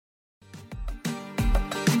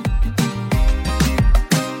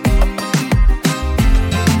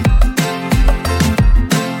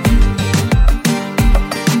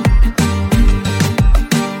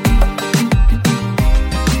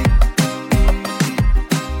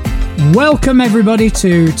Welcome everybody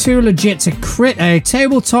to Too Legit to Crit, a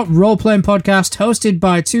tabletop role-playing podcast hosted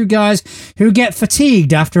by two guys who get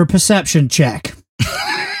fatigued after a perception check.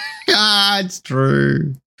 It's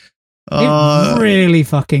true. It really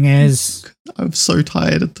fucking is. I'm so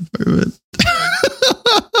tired at the moment.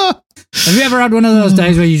 Have you ever had one of those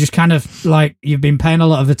days where you just kind of like you've been paying a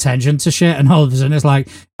lot of attention to shit and all of a sudden it's like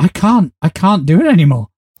I can't do it anymore.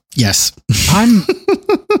 Yes.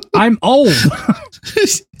 I'm old.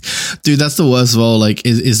 Dude, that's the worst of all. Like,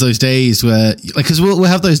 is those days where, like, because we'll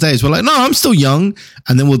have those days where, like, no, I'm still young,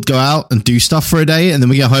 and then we'll go out and do stuff for a day, and then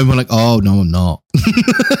we get home, and we're like, oh no, I'm not.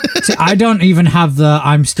 See, I don't even have the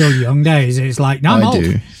I'm still young days. It's like, no, I'm old.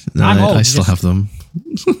 Do. No, I'm old. I still have them.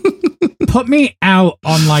 Put me out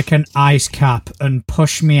on like an ice cap and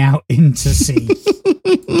push me out into sea.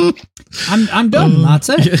 I'm done. That's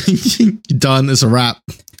it. You're done. It's a wrap.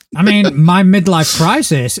 I mean, my midlife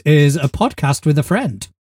crisis is a podcast with a friend.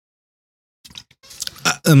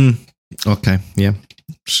 Okay, yeah.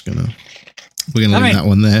 We're gonna leave that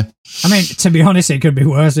one there. I mean, to be honest, it could be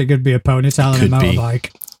worse. It could be a ponytail and a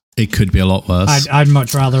motorbike. It could be a lot worse. I'd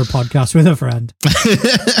much rather a podcast with a friend.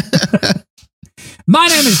 My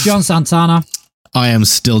name is John Santana. I am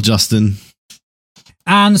still Justin.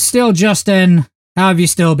 And still Justin, how have you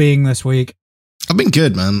still been this week? I've been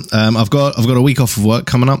good, man. I've got a week off of work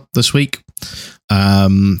coming up this week.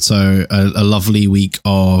 So a lovely week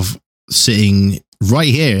of sitting right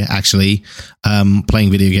here, actually,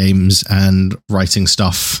 playing video games and writing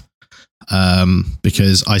stuff.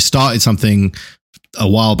 Because I started something a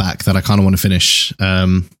while back that I kind of want to finish.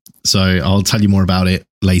 So I'll tell you more about it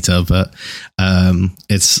later, but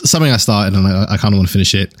it's something I started and I kind of want to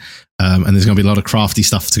finish it. And there's going to be a lot of crafty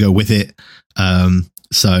stuff to go with it.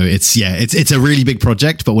 So it's a really big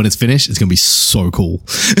project, but when it's finished, it's going to be so cool.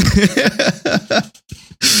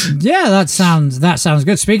 Yeah, that sounds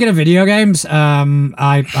good. Speaking of video games,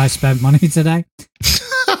 I spent money today.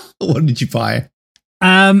 What did you buy?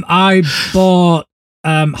 I bought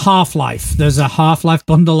Half-Life. There's a Half-Life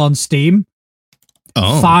bundle on Steam.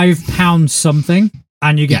 Oh. £5 something,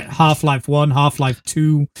 and you get Half-Life 1, Half-Life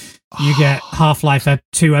 2. You get Half-Life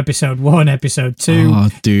 2 Episode 1, Episode 2. Oh,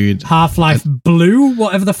 dude. Half-Life Blue,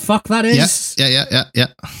 whatever the fuck that is. Yeah.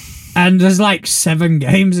 And there's like 7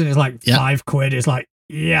 games, and it's like £5. It's like,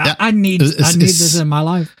 I need this in my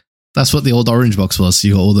life. That's what the old orange box was.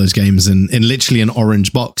 You got all those games in literally an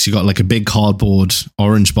orange box. You got like a big cardboard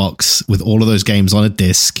orange box with all of those games on a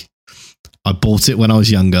disc. I bought it when I was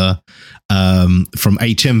younger. From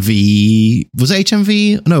HMV. Was it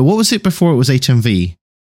HMV? No, what was it before it was HMV?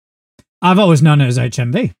 I've always known it as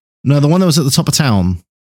HMV. No, the one that was at the top of town.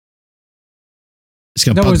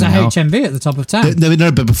 There was a HMV at the top of town.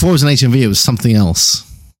 No, but before it was an HMV, it was something else.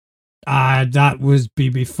 That was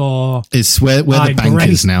before. It's where the bank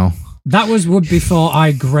is now. That would before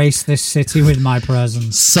I graced this city with my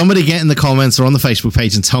presence. Somebody get in the comments or on the Facebook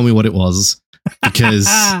page and tell me what it was, because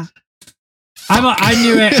I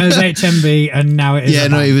knew it as HMV, and now it is. Yeah,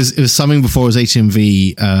 no, it was something before it was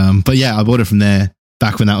HMV. But yeah, I bought it from there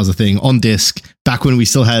back when that was a thing on disc. Back when we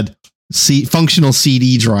still had functional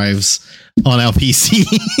CD drives on our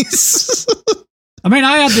PCs. I mean,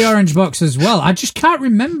 I had the orange box as well. I just can't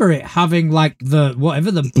remember it having like the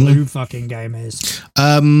whatever the blue fucking game is.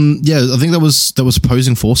 Yeah, I think that was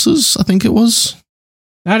Opposing Forces. I think it was.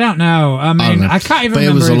 I don't know. I mean, I can't even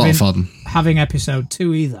remember. It was a lot of fun having Episode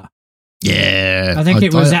 2 either. Yeah, I think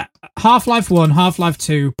it was Half-Life 1, Half-Life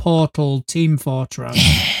 2, Portal, Team Fortress.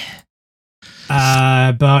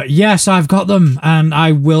 But yes, I've got them, and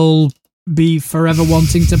I will be forever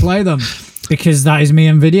wanting to play them because that is me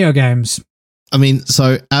in video games. I mean,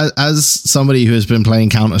 so as somebody who has been playing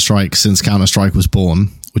Counter-Strike since Counter-Strike was born,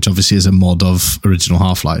 which obviously is a mod of original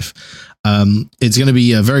Half-Life, it's going to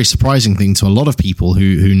be a very surprising thing to a lot of people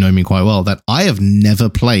who know me quite well that I have never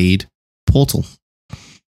played Portal.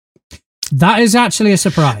 That is actually a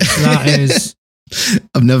surprise. That is.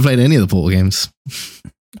 I've never played any of the Portal games.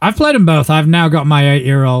 I've played them both. I've now got my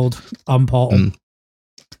 8-year-old on Portal.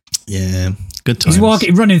 Yeah, good times.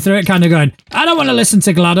 He's running through it, kind of going, I don't want to listen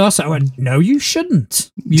to GLaDOS. I went, no, you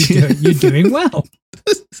shouldn't. You're doing well.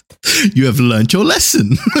 You have learned your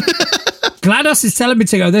lesson. GLaDOS is telling me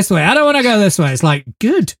to go this way. I don't want to go this way. It's like,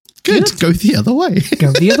 good. Go the other way.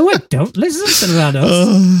 Go the other way. Don't listen to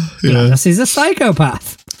GLaDOS. GLaDOS is a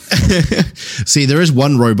psychopath. See, there is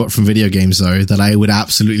one robot from video games, though, that I would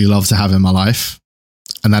absolutely love to have in my life,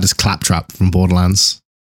 and that is Claptrap from Borderlands.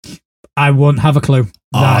 I wouldn't have a clue.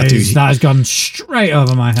 That has gone straight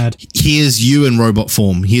over my head. He is you in robot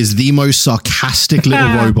form. He is the most sarcastic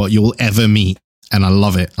little robot you will ever meet. and I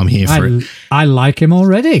love it. I'm here for it. I like him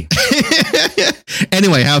already.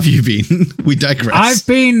 Anyway, how have you been? We digress. I've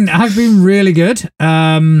been really good.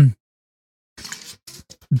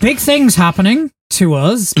 Big things happening to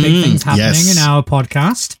us. Big things happening in our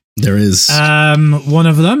podcast. There is. One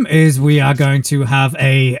of them is we are going to have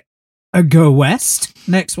a Go West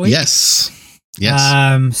next week. Yes.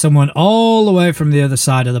 Someone all the way from the other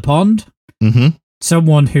side of the pond. Mm-hmm.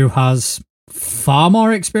 Someone who has far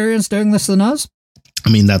more experience doing this than us. I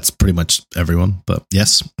mean, that's pretty much everyone, but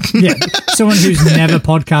yes. Yeah, someone who's never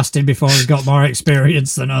podcasted before has got more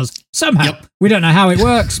experience than us. Somehow. Yep. We don't know how it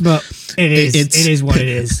works, but it is what it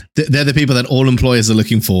is. They're the people that all employers are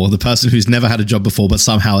looking for. The person who's never had a job before, but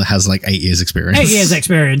somehow has like 8 years experience. 8 years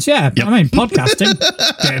experience, yeah. Yep. I mean, podcasting.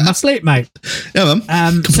 Get in my sleep, mate. Yeah,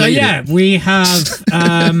 man. So, yeah, we have...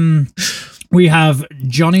 We have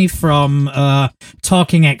Johnny from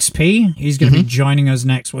Talking XP. He's going to be joining us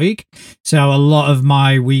next week. So a lot of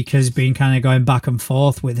my week has been kind of going back and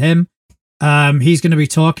forth with him. He's going to be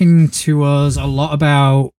talking to us a lot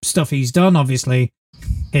about stuff he's done, obviously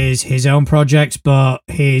his own projects, but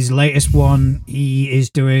his latest one, he is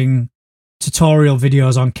doing tutorial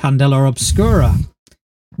videos on Candela Obscura,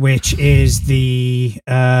 which is the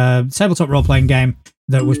tabletop role-playing game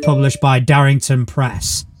that was published by Darrington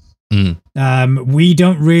Press. We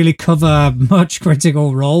don't really cover much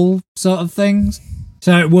Critical Role sort of things,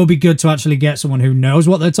 so it will be good to actually get someone who knows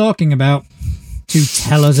what they're talking about to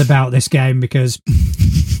tell us about this game, because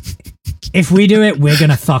if we do it, we're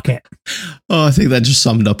gonna fuck it. Oh, I think that just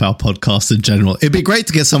summed up our podcast in general. It'd be great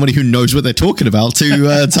to get somebody who knows what they're talking about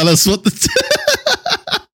to tell us what the...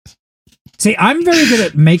 See, I'm very good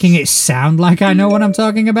at making it sound like I know what I'm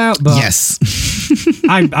talking about, but yes.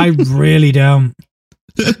 I really don't.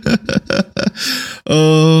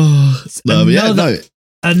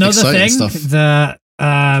 Another thing stuff. that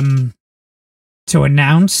to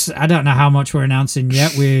announce, I don't know how much we're announcing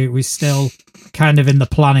yet, we're still kind of in the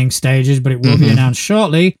planning stages, but it will be announced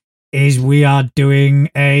shortly, is we are doing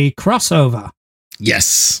a crossover.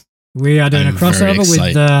 Yes, we are doing a crossover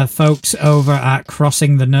with the folks over at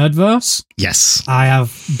Crossing the Nerdverse. Yes, I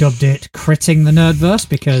have dubbed it Critting the Nerdverse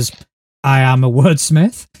because I am a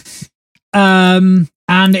wordsmith.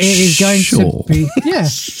 And it is going to be... Yeah.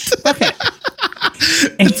 Okay.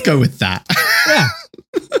 Let's go with that. Yeah.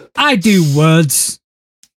 I do words.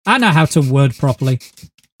 I know how to word properly.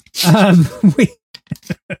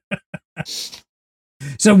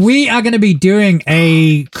 So we are going to be doing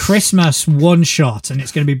a Christmas one-shot, and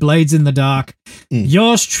it's going to be Blades in the Dark.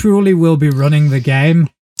 Yours truly will be running the game,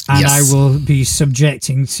 and I will be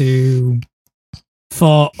subjecting to...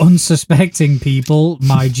 for unsuspecting people,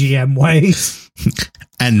 my GM ways.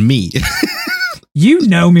 And me. You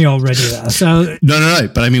know me already, though. So No.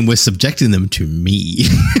 But I mean, we're subjecting them to me.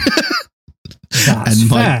 That's and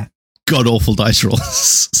my fair. god-awful dice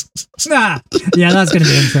rolls. Yeah, that's going to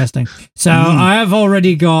be interesting. So I have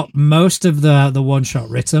already got most of the one-shot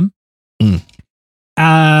written. It's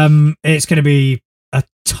going to be a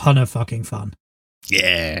ton of fucking fun.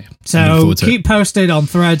 Yeah. So keep posted on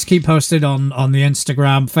Threads, keep posted on the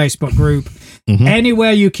Instagram, Facebook group,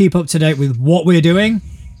 anywhere you keep up to date with what we're doing,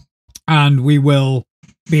 and we will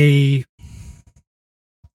be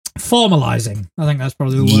formalizing. I think that's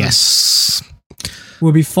probably the word. Yes.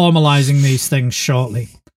 We'll be formalizing these things shortly.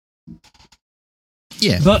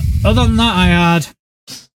 Yeah. But other than that, I had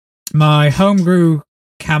my homebrew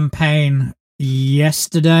campaign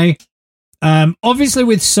yesterday. Obviously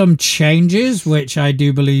with some changes, which I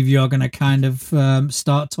do believe you're going to kind of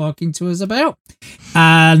start talking to us about.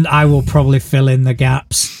 And I will probably fill in the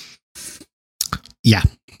gaps. Yeah.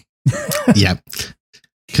 Yeah.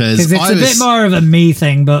 Because it's a bit more of a me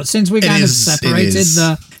thing, but since we kind of separated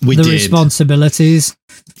the responsibilities,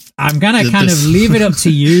 I'm going to kind of leave it up to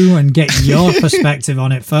you and get your perspective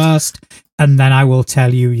on it first, and then I will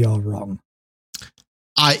tell you you're wrong.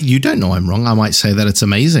 You don't know I'm wrong. I might say that it's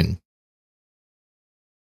amazing.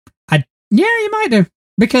 Yeah, you might do,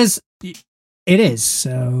 because it is,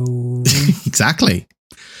 so... Exactly.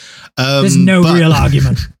 There's no real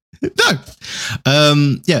argument. No.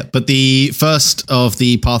 Yeah, but the first of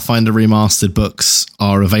the Pathfinder Remastered books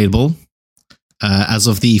are available as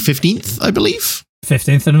of the 15th, I believe.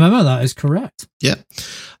 15th of November, that is correct. Yeah.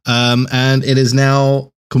 And it is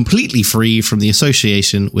now completely free from the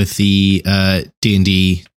association with the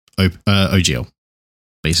D&D OGL,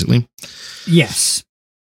 basically. Yes.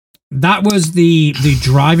 That was the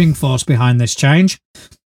driving force behind this change.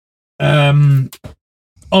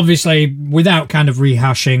 Obviously, without kind of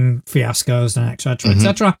rehashing fiascos and etc.,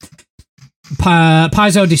 etc.,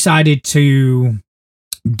 Paizo decided to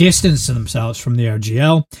distance themselves from the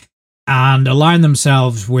OGL and align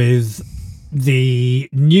themselves with the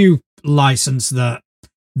new license that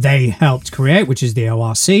they helped create, which is the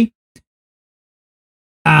ORC.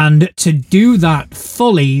 And to do that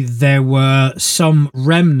fully, there were some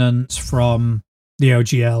remnants from the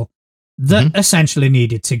OGL that essentially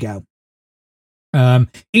needed to go.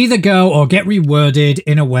 Either go or get reworded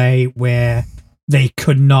in a way where they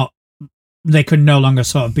could no longer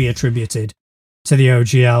sort of be attributed to the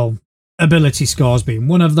OGL, ability scores being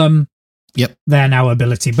one of them. Yep. They're now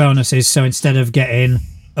ability bonuses. So instead of getting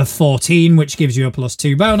a 14, which gives you a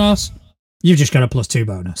 +2 bonus, you've just got a +2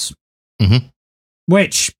 bonus.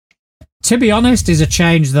 Which, to be honest, is a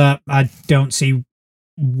change that I don't see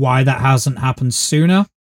why that hasn't happened sooner.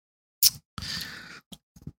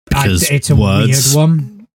 Because it's a weird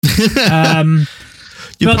one.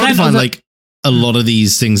 You'll probably find like a lot of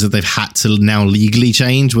these things that they've had to now legally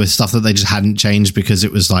change with stuff that they just hadn't changed because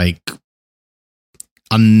it was like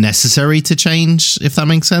unnecessary to change, if that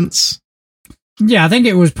makes sense. Yeah, I think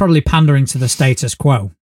it was probably pandering to the status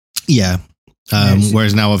quo. Yeah.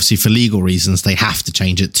 Whereas now, obviously, for legal reasons, they have to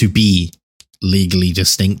change it to be legally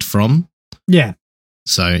distinct from. Yeah.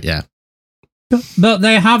 So, yeah. But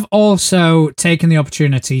they have also taken the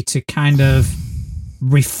opportunity to kind of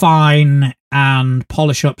refine and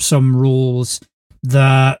polish up some rules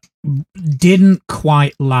that didn't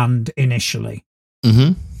quite land initially.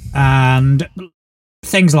 And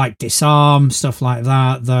things like disarm, stuff like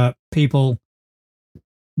that people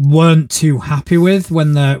weren't too happy with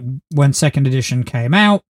when second edition came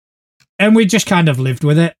out, and we just kind of lived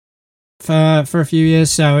with it for a few years.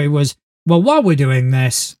 So it was, well, while we're doing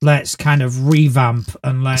this, let's kind of revamp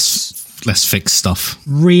and let's fix stuff,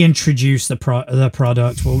 reintroduce the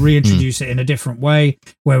product. We'll reintroduce it in a different way,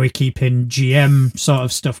 where we keep in GM sort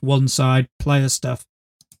of stuff one side, player stuff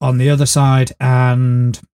on the other side.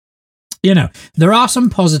 And there are some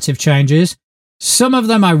positive changes. Some of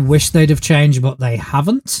them I wish they'd have changed, but they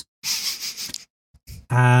haven't.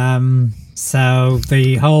 So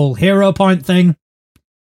the whole hero point thing,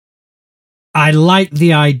 I like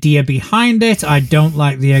the idea behind it. I don't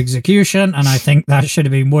like the execution, and I think that should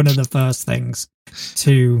have been one of the first things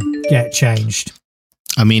to get changed.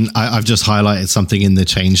 I mean, I've just highlighted something in the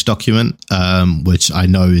change document, which I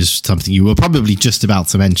know is something you were probably just about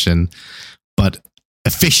to mention, but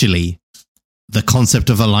officially, the concept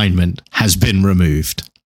of alignment has been removed.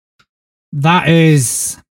 That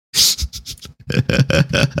is...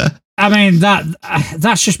 I mean,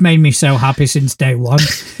 that's just made me so happy since day one.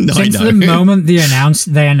 No, since the moment they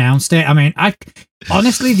announced it. I mean,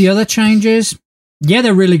 honestly, the other changes, yeah,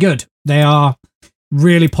 they're really good. They are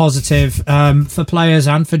really positive for players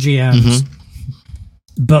and for GMs.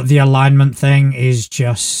 But the alignment thing is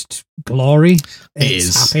just glory.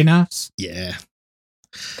 It's happiness. Yeah.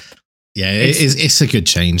 Yeah, it's a good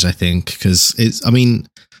change, I think, because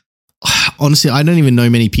honestly, I don't even know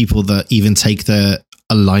many people that even take the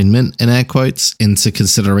alignment, in air quotes, into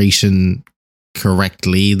consideration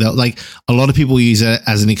correctly. Like, a lot of people use it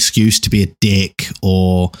as an excuse to be a dick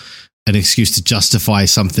or an excuse to justify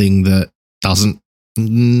something that doesn't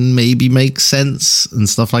maybe make sense and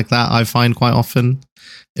stuff like that. I find quite often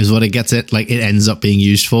is what it gets it ends up being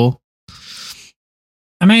used for.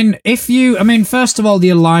 I mean, first of all, the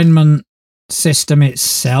alignment system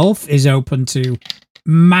itself is open to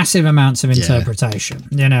massive amounts of interpretation.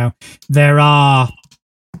 There are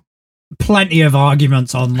plenty of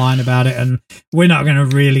arguments online about it, and we're not going to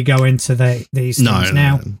really go into these things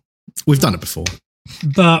now. No. We've done it before.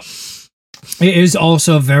 But it is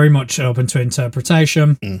also very much open to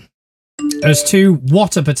interpretation as to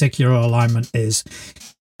what a particular alignment is.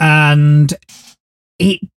 And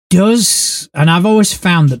it does, and I've always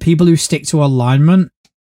found that people who stick to alignment,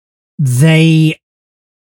 they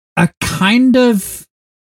are kind of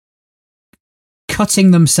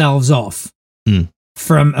cutting themselves off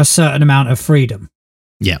from a certain amount of freedom.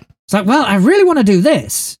 Yeah. It's like, well, I really want to do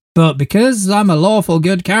this, but because I'm a lawful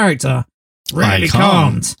good character, really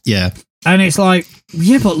can't. Yeah. And it's like,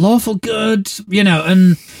 yeah, but lawful good,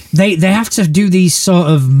 and they have to do these sort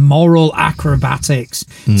of moral acrobatics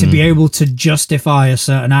to be able to justify a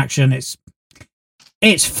certain action.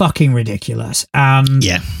 It's fucking ridiculous. And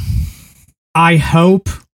I hope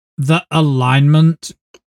that alignment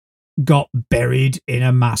got buried in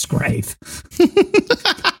a mass grave.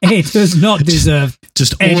 It does not deserve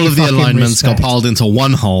just all of the alignments got piled into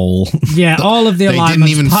one hole. Yeah, all of the alignments.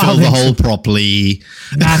 They didn't even fill the hole properly.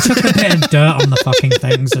 Nah, chuck a bit of dirt on the fucking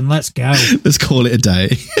things and let's go. Let's call it a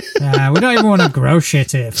day. We don't even want to grow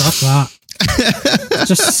shit here. Fuck that.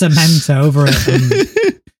 Just cement over it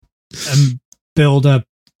and build a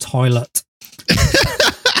toilet.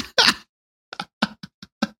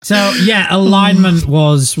 So yeah, alignment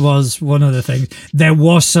was one of the things. There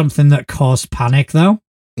was something that caused panic though.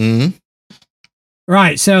 Mm-hmm.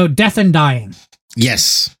 Right, so death and dying.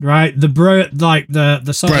 Yes. Right, the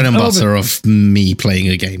sort bread of and butter of me playing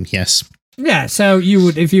a game. Yes. Yeah, so you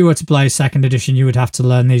would, if you were to play second edition, you would have to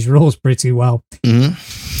learn these rules pretty well.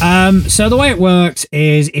 Mm-hmm. So the way it works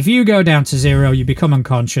is if you go down to 0, you become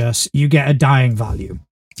unconscious, you get a dying value.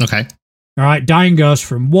 Okay. All right, dying goes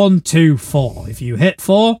from 1 to 4. If you hit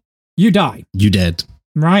 4, you die. You dead.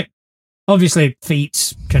 Right? Obviously,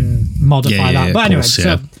 feats can modify that. But anyway,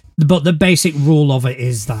 but the basic rule of it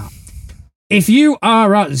is that if you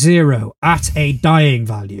are at 0 at a dying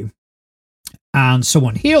value and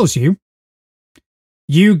someone heals you,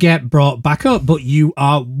 you get brought back up, but you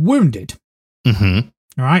are wounded. Mm-hmm.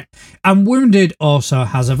 All right? And wounded also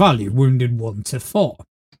has a value, wounded 1 to 4.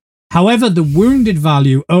 However, the wounded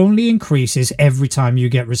value only increases every time you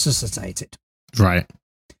get resuscitated. Right.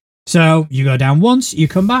 So you go down once, you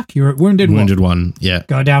come back, you're at wounded 1. Wounded 1, yeah.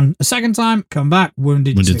 Go down a second time, come back,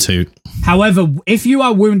 wounded 2. However, if you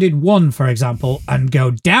are wounded 1, for example, and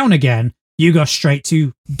go down again, you go straight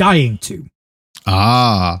to dying 2.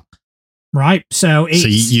 Ah. Right? So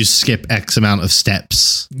you skip X amount of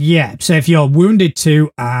steps. Yeah. So if you're wounded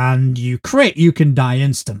 2 and you crit, you can die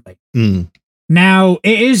instantly. Mm. Now,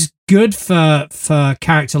 it is good for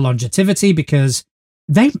character longevity because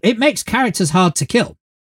it makes characters hard to kill.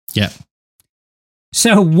 Yeah.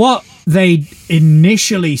 So what they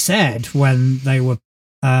initially said when they were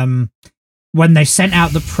when they sent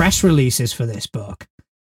out the press releases for this book,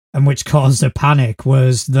 and which caused a panic,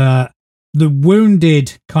 was that the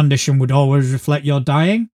wounded condition would always reflect your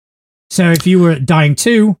dying. So if you were at dying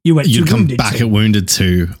 2, you went You'd to come wounded back 2. at wounded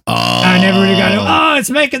 2. Oh. And everybody going, oh, it's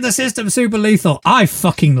making the system super lethal. I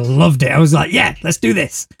fucking loved it. I was like, yeah, let's do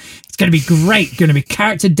this. It's going to be great. Going to be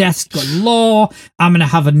character deaths galore. I'm going to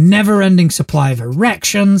have a never-ending supply of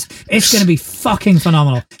erections. It's going to be fucking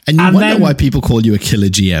phenomenal. And you wonder why people call you a killer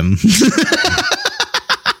GM.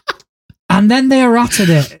 And then they errated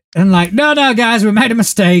it. And like, no, guys, we made a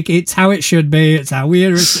mistake. It's how it should be. It's how we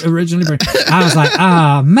originally... I was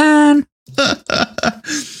like, man.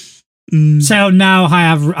 So now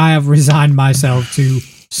I have resigned myself to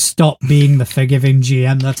stop being the forgiving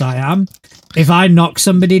GM that I am. If I knock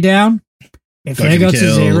somebody down, if they go to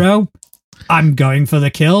 0, I'm going for the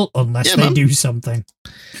kill unless they do something.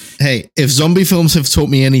 Hey, if zombie films have taught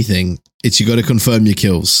me anything, it's you got to confirm your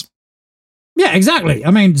kills. Yeah, exactly.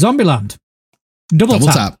 I mean, Zombieland. Double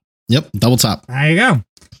tap. Yep, double tap. There you go.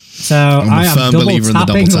 So I am double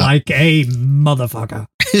tapping like a motherfucker.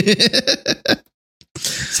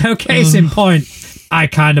 So case in point, I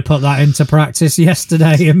kind of put that into practice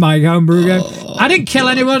yesterday in my homebrew game. I didn't kill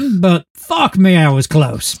anyone, but fuck me, I was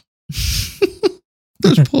close.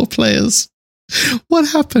 Those poor players. What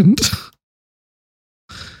happened?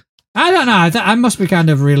 I don't know. I must be kind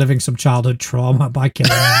of reliving some childhood trauma by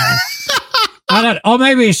killing them. Or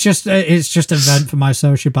maybe it's just a vent for my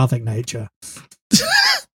sociopathic nature.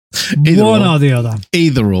 One or the other.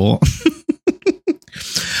 Either or.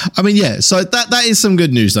 I mean, yeah. So that is some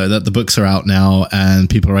good news though, that the books are out now and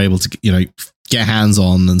people are able to, get hands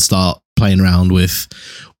on and start playing around with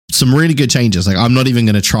some really good changes. Like, I'm not even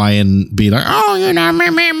going to try and be like,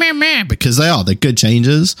 meh, because they're good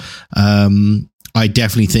changes. I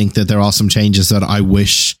definitely think that there are some changes that I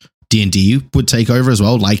wish D&D would take over as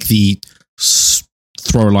well, like the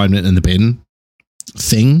throw alignment in the bin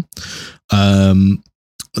thing.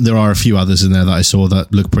 There are a few others in there that I saw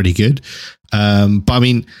that look pretty good. But I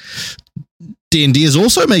mean, D&D is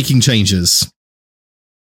also making changes.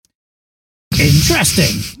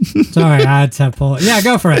 Interesting. Sorry, I had to pull. Yeah,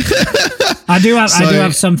 go for it. I do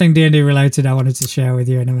have something D&D related I wanted to share with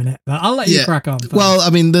you in a minute, but I'll let you crack on. First. Well, I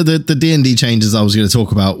mean, the D&D changes I was going to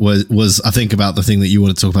talk about was I think about the thing that you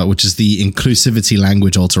want to talk about, which is the inclusivity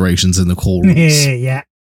language alterations in the core rules. Yeah.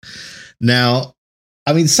 Now,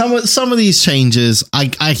 I mean, some of these changes, I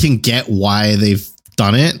can get why they've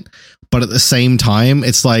done it, but at the same time,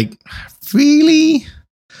 it's like, really?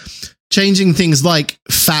 Changing things like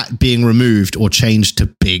fat being removed or changed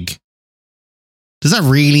to big. Does that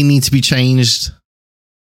really need to be changed?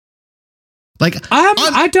 Like,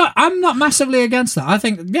 I'm not massively against that. I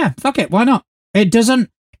think, yeah, fuck it, why not? It doesn't.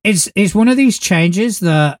 It's one of these changes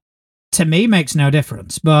that to me makes no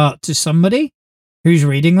difference, but to somebody who's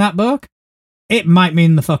reading that book, it might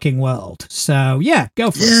mean the fucking world. So yeah,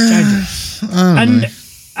 go for it. Change it. And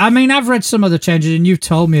I mean, I've read some of the changes, and you've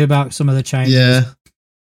told me about some of the changes. Yeah.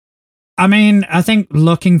 I mean, I think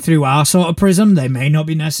looking through our sort of prism, they may not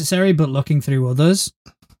be necessary, but looking through others,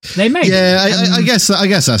 they may. Yeah, I guess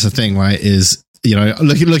that's the thing, right? Is you know,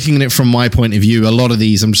 looking at it from my point of view, a lot of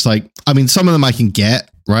these, I'm just like, I mean, some of them I can get,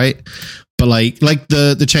 right? But like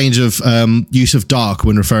the change of use of dark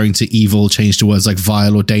when referring to evil, change to words like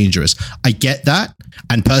vile or dangerous. I get that.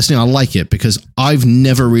 And personally, I like it because I've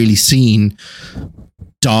never really seen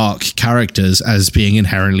dark characters as being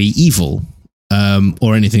inherently evil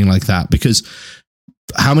or anything like that. Because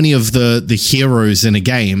how many of the heroes in a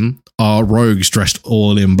game are rogues dressed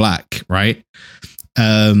all in black, right?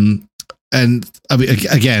 And I mean,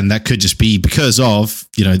 again, that could just be because of,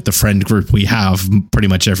 you know, the friend group we have. Pretty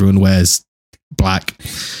much everyone wears black.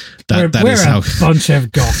 We're a bunch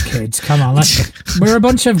of goth kids. Come on, we're a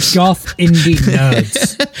bunch of goth indie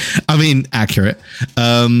nerds. I mean, accurate.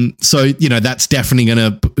 So, you know, that's definitely going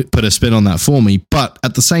to put a spin on that for me. But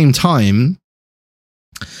at the same time,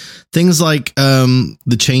 things like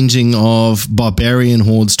the changing of barbarian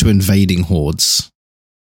hordes to invading hordes.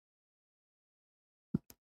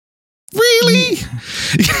 Really?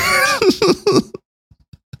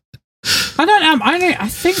 I don't know. I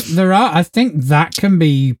think there are. I think that can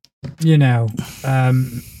be, you know,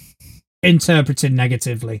 interpreted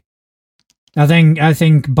negatively. I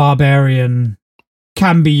think barbarian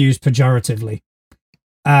can be used pejoratively.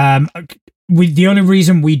 The only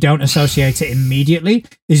reason we don't associate it immediately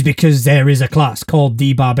is because there is a class called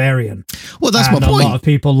the barbarian. Well, that's my point. A lot of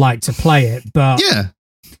people like to play it, but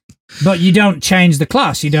but you don't change the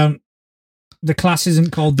class. You don't. The class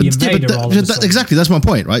isn't called the Invader. Exactly, that's my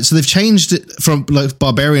point, right? So they've changed it from like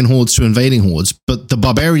barbarian hordes to invading hordes, but the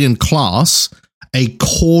barbarian class, a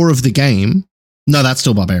core of the game, no, that's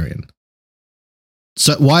still barbarian.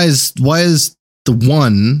 So why is the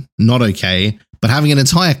one not okay, but having an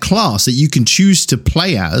entire class that you can choose to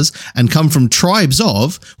play as and come from tribes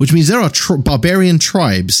of, which means there are barbarian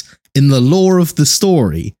tribes in the lore of the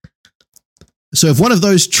story. So if one of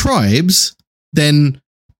those tribes then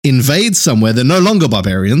invade somewhere, they're no longer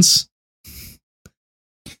barbarians.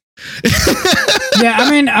 Yeah, I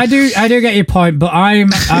mean, I do get your point, but I'm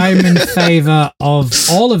in favor of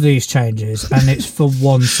all of these changes, and it's for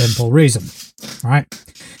one simple reason, right?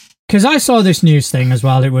 Because I saw this news thing as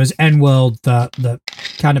well. It was N-World that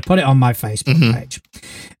kind of put it on my Facebook page.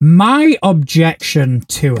 My objection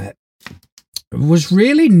to it was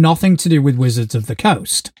really nothing to do with Wizards of the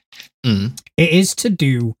Coast. It is to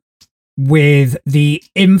do with the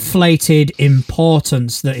inflated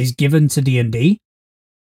importance that is given to D&D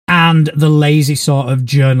and the lazy sort of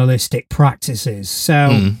journalistic practices.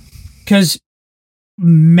 So, because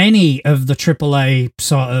many of the AAA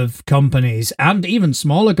sort of companies and even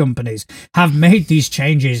smaller companies have made these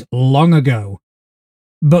changes long ago,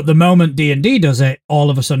 but the moment D&D does it,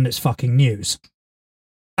 all of a sudden it's fucking news.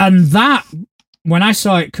 And that, when I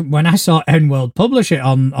saw N-World publish it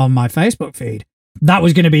on my Facebook feed, that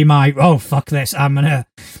was going to be my, oh, fuck this. I'm going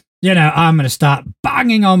to start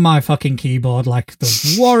banging on my fucking keyboard like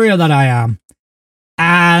the warrior that I am.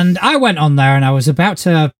 And I went on there and I was about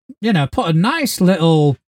to, you know, put a nice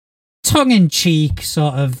little tongue-in-cheek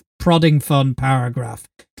sort of prodding fun paragraph.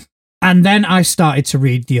 And then I started to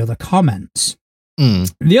read the other comments.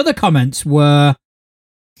 The other comments were,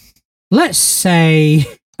 let's say,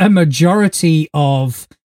 a majority of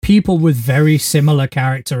people with very similar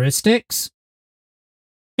characteristics.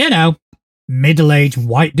 You know, middle-aged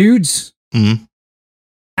white dudes.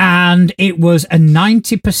 And it was a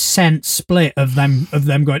 90% split of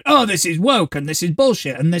them going, oh, this is woke and this is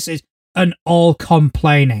bullshit and this is an all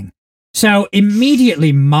complaining. So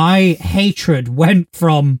immediately my hatred went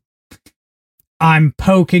from I'm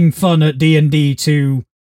poking fun at D&D to,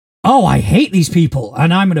 oh, I hate these people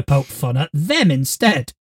and I'm going to poke fun at them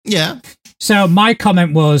instead. Yeah. So my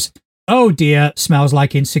comment was, oh dear, smells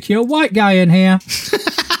like insecure white guy in here.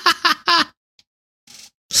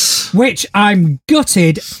 Which I'm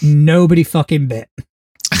gutted nobody fucking bit.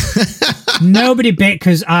 Nobody bit,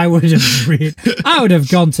 because I would have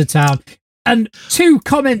gone to town. And 2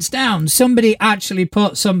 comments down, somebody actually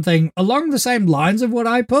put something along the same lines of what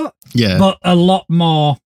I put, but a lot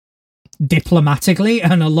more diplomatically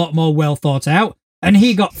and a lot more well thought out. And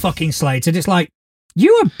he got fucking slated. It's like,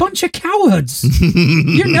 you a bunch of cowards.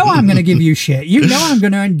 You know I'm going to give you shit. You know I'm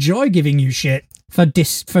going to enjoy giving you shit for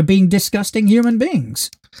being disgusting human beings.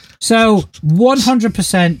 So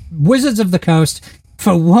 100% Wizards of the Coast,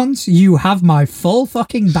 for once you have my full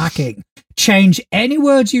fucking backing. Change any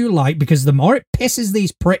words you like, because the more it pisses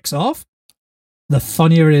these pricks off, the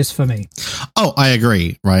funnier it is for me. Oh, I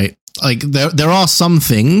agree, right? Like there are some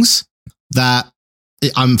things that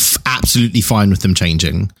I'm absolutely fine with them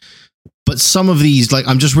changing. But some of these, like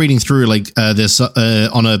I'm just reading through, like there's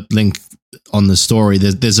on a link on the story,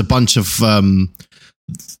 there's a bunch of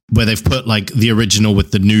where they've put like the original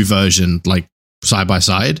with the new version, like side by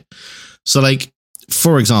side. So, like,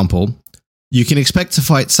 for example, you can expect to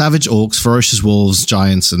fight savage orcs, ferocious wolves,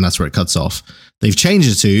 giants, and that's where it cuts off. They've changed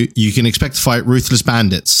it to, you can expect to fight ruthless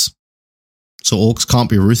bandits. So orcs can't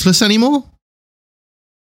be ruthless anymore?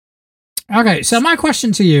 Okay, so my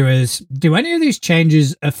question to you is, do any of these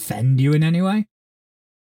changes offend you in any way?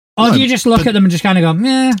 Or do you just look at them and just kind of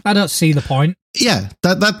go, I don't see the point? Yeah,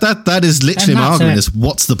 that is literally my argument is,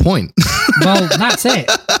 what's the point? Well, that's it.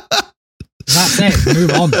 That's it.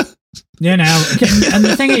 Move on. You know, and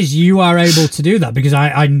the thing is, you are able to do that because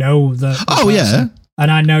I know that. Oh, yeah.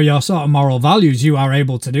 And I know your sort of moral values. You are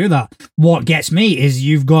able to do that. What gets me is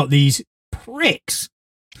you've got these pricks.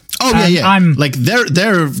 Oh, yeah. Like,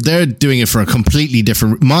 they're doing it for a completely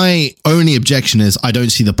different... My only objection is I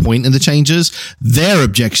don't see the point in the changes. Their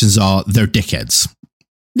objections are they're dickheads.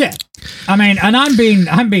 Yeah. I mean, and I'm being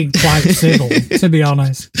quite civil, to be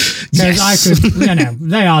honest. Because Yes. I could, you know,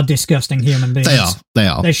 they are disgusting human beings. They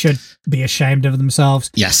are. They should be ashamed of themselves.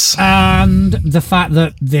 Yes. And the fact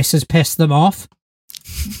that this has pissed them off,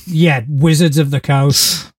 yeah, Wizards of the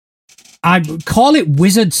Coast. I call it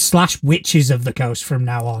Wizards/Witches of the Coast from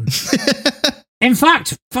now on. In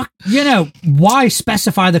fact, why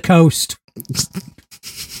specify the coast?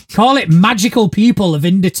 Call it magical people of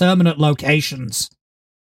indeterminate locations.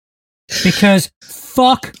 Because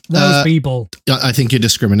fuck those people. I think you're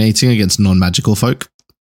discriminating against non-magical folk.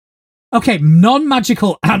 Okay,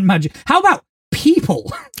 non-magical and magic. How about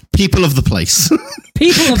people? People of the place.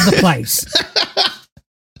 People of the place.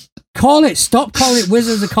 Stop calling it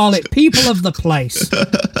wizards, call it people of the place.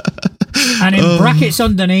 And in brackets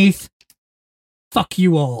underneath, fuck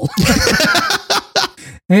you all.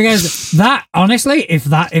 Because that, honestly, if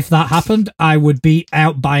that happened, I would be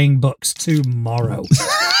out buying books tomorrow.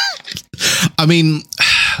 I mean,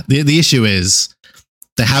 the issue is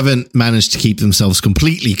they haven't managed to keep themselves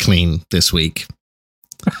completely clean this week.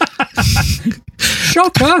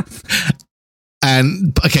 Shocker.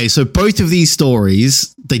 And okay, so both of these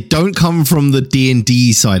stories, they don't come from the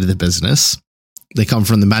D&D side of the business. They come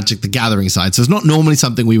from the Magic the Gathering side. So it's not normally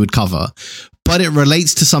something we would cover, but it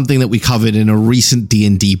relates to something that we covered in a recent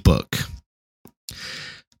D&D book.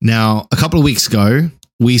 Now, a couple of weeks ago,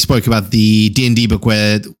 we spoke about the D&D book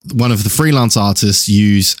where one of the freelance artists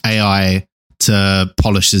used AI to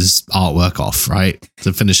polish his artwork off, right?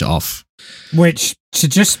 To finish it off. Which, to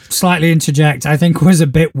just slightly interject, I think was a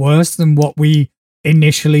bit worse than what we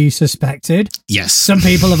initially suspected. Yes. Some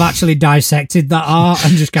people have actually dissected that art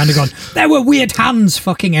and just kind of gone, there were weird hands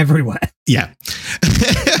fucking everywhere. Yeah.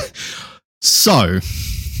 So,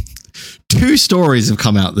 2 stories have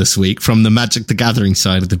come out this week from the Magic the Gathering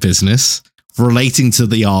side of the business relating to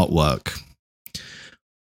the artwork.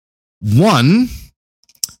 One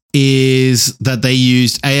is that they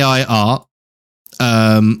used AI art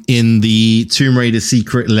in the Tomb Raider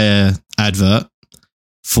Secret Lair advert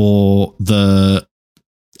for the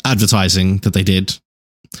advertising that they did,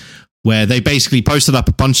 where they basically posted up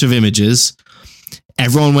a bunch of images.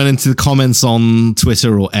 Everyone went into the comments on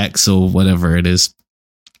Twitter or X or whatever it is,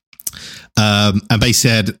 and they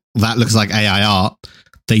said, that looks like AI art.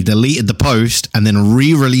 They deleted the post and then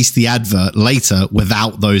re-released the advert later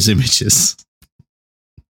without those images.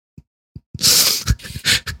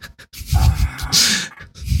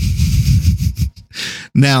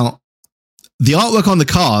 Now, the artwork on the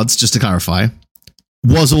cards, just to clarify,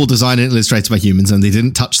 was all designed and illustrated by humans, and they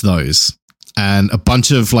didn't touch those. And a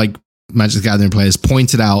bunch of like Magic the Gathering players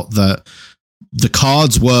pointed out that the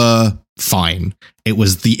cards were fine. It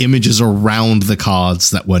was the images around the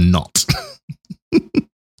cards that were not.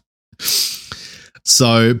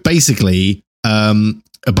 So basically,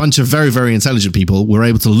 a bunch of very, very intelligent people were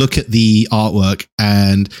able to look at the artwork,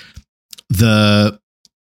 and the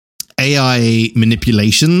AI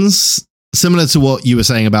manipulations, similar to what you were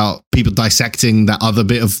saying about people dissecting that other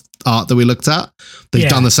bit of art that we looked at. They've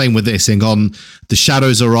done the same with this and gone, the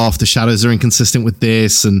shadows are off, the shadows are inconsistent with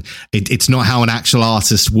this, and it's not how an actual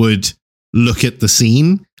artist would look at the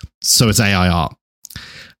scene. So it's AI art.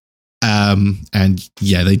 And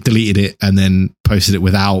yeah, they deleted it and then posted it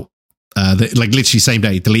without, like literally same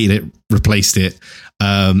day, deleted it, replaced it.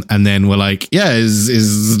 And then we're like, yeah,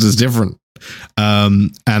 it's different.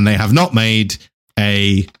 And they have not made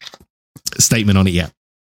a statement on it yet.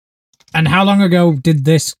 And how long ago did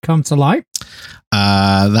this come to light?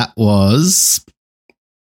 That was,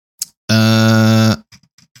 I've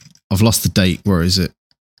lost the date. Where is it?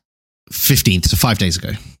 15th, so 5 days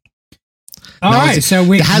ago. All right, so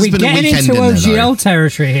we're getting into OGL there,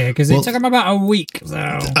 territory here because it took them about a week.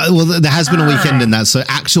 So. Well, there has been a weekend in that. So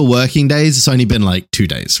actual working days, it's only been like 2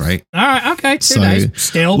 days, right? All right, okay, 2 days.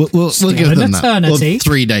 Still, we'll give them eternity. Well,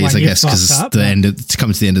 3 days, I guess, because it's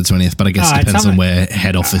coming to the end of the 20th. But I guess it depends on where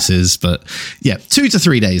head office is. But yeah, 2 to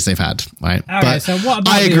 3 days they've had, right? But so what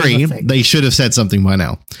about I agree. They should have said something by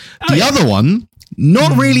now. The other one,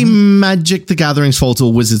 not really Magic the Gathering's fault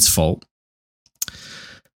or Wizards' fault.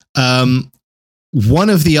 One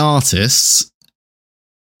of the artists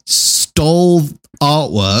stole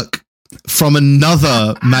artwork from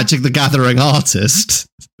another Magic the Gathering artist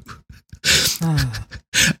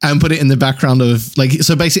and put it in the background of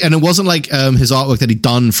so basically, and it wasn't like his artwork that he'd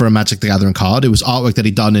done for a Magic the Gathering card. It was artwork that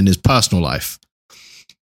he'd done in his personal life.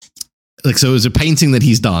 So it was a painting that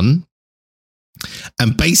he's done,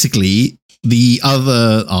 and basically the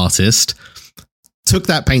other artist took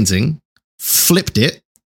that painting, flipped it,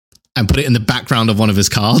 and put it in the background of one of his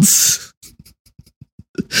cards.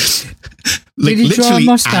 Did he draw a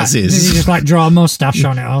mustache? Did he just draw a mustache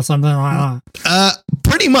on it or something like that?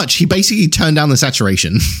 Pretty much. He basically turned down the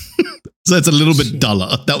saturation. So it's a little bit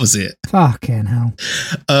duller. That was it. Fucking hell.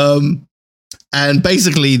 And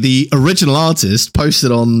basically the original artist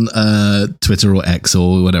posted on Twitter or X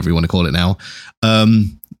or whatever you want to call it now,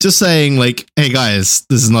 just saying hey guys,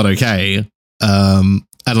 this is not okay.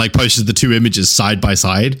 And posted the 2 images side by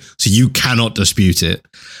side, so you cannot dispute it.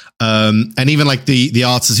 And even the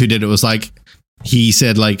artist who did it was he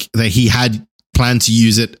said that he had planned to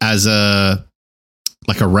use it as a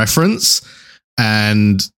reference,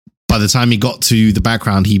 and by the time he got to the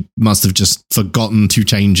background, he must have just forgotten to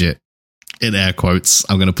change it. In air quotes,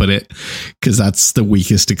 I'm going to put it, because that's the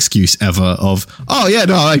weakest excuse ever of, oh yeah,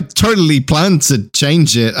 no, I totally planned to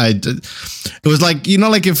change it. It was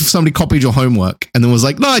if somebody copied your homework and then was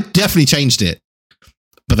no, I definitely changed it,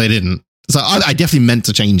 but they didn't. So I definitely meant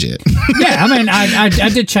to change it. Yeah, I mean, I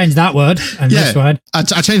did change that word and this word. I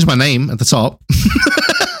changed my name at the top.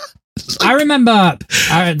 I remember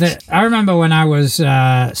when I was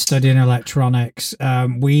studying electronics,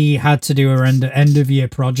 we had to do an end of year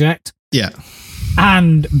project. Yeah.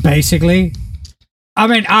 And basically, I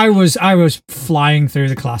mean, I was flying through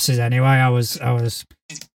the classes anyway. I was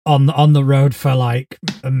on the road for a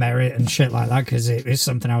merit and shit like that, because it is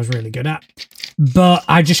something I was really good at. But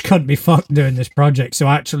I just couldn't be fucked doing this project, so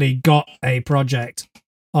I actually got a project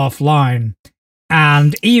offline.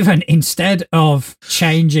 And even instead of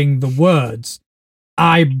changing the words,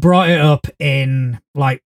 I brought it up in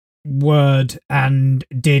Word and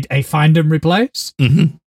did a find and replace.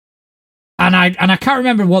 Mm-hmm. And I can't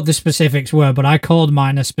remember what the specifics were, but I called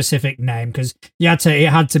mine a specific name because it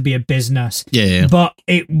had to be a business. Yeah. But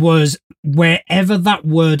it was wherever that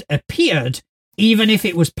word appeared, even if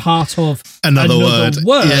it was part of another word,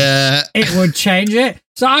 yeah, it would change it.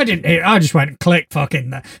 So I didn't. I just went click fucking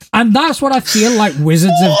there, and that's what I feel like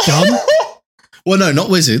Wizards have done. Well, no, not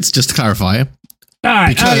Wizards. Just to clarify, all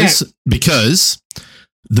right, because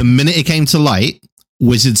the minute it came to light,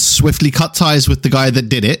 Wizards swiftly cut ties with the guy that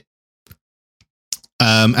did it.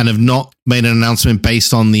 And have not made an announcement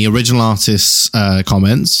based on the original artist's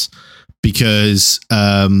comments, because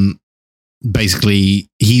basically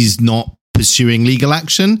he's not pursuing legal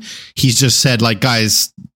action. He's just said,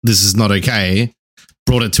 guys, this is not okay.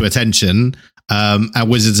 Brought it to attention. And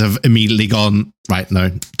Wizards have immediately gone, right, no,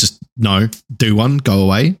 do one, go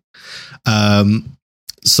away.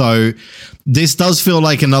 So this does feel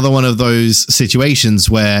like another one of those situations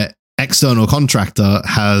where external contractor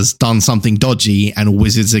has done something dodgy and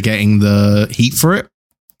Wizards are getting the heat for it.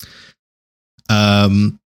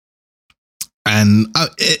 And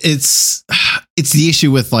it's the issue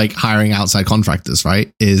with hiring outside contractors,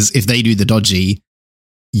 right? Is if they do the dodgy,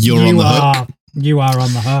 you're on the hook. You are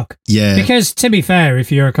on the hook. Yeah. Because to be fair, if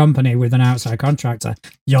you're a company with an outside contractor,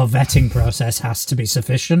 your vetting process has to be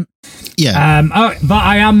sufficient. Yeah. But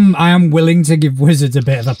I am willing to give Wizards a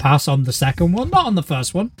bit of a pass on the second one, not on the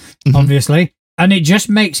first one, obviously. And it just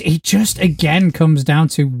again comes down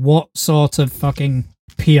to what sort of fucking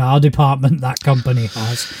PR department that company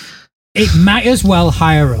has. It might as well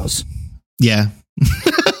hire us. Yeah.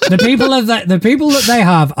 The people that they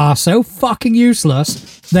have are so fucking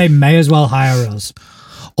useless, they may as well hire us.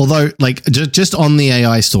 Although, just on the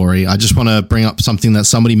AI story, I just want to bring up something that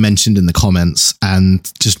somebody mentioned in the comments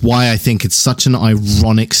and just why I think it's such an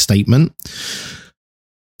ironic statement.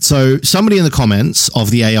 So somebody in the comments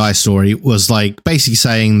of the AI story was basically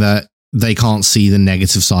saying that they can't see the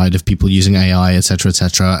negative side of people using AI, etc.,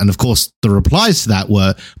 etc. And of course, the replies to that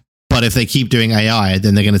were, but if they keep doing AI,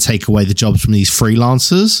 then they're going to take away the jobs from these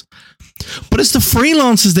freelancers. But it's the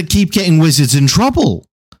freelancers that keep getting Wizards in trouble.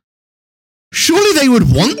 Surely they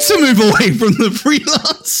would want to move away from the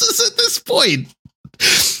freelancers at this point.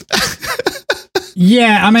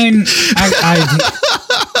 Yeah, I mean,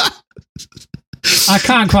 I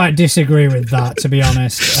can't quite disagree with that, to be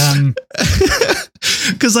honest.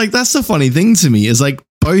 Because, like, that's the funny thing to me is, like,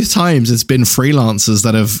 both times it's been freelancers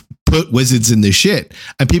that have put wizards in the shit.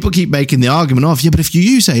 And people keep making the argument of, yeah, but if you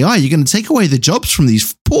use AI, you're going to take away the jobs from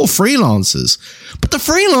these poor freelancers. But the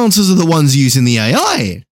freelancers are the ones using the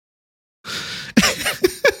AI.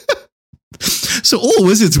 So all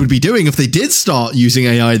wizards would be doing if they did start using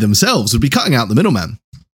AI themselves would be cutting out the middleman.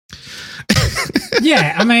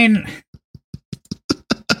 Yeah, I mean,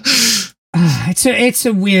 it's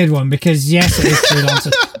a weird one because yes, it is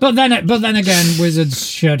freelancers, but then again, wizards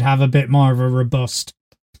should have a bit more of a robust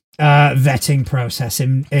vetting process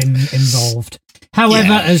involved.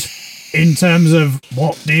 However, as in terms of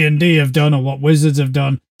what D&D have done or what wizards have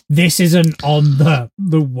done, this isn't on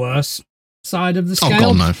the worst side of the scale. Oh,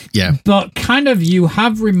 God, no. Yeah. But kind of, you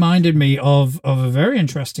have reminded me of a very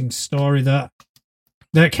interesting story that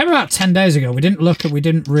came about 10 days ago. We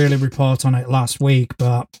didn't really report on it last week,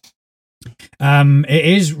 but it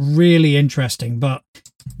is really interesting. But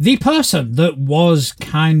the person that was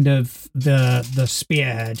kind of the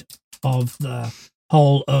spearhead of the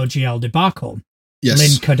whole OGL debacle,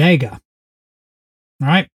 Lynn Kodega,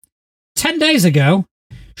 right? 10 days ago,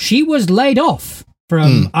 she was laid off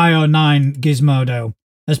from IO9 Gizmodo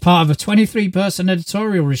as part of a 23-person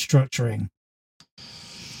editorial restructuring.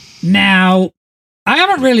 Now, I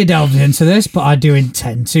haven't really delved into this, but I do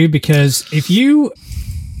intend to, because if you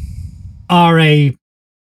are a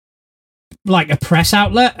press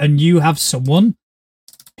outlet and you have someone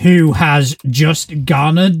who has just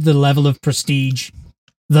garnered the level of prestige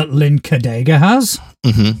that Lynn Kodega has,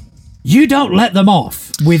 you don't let them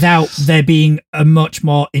off without there being a much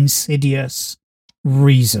more insidious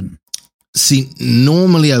reason. See,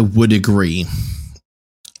 normally I would agree.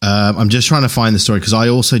 I'm just trying to find the story because I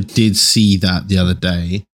also did see that the other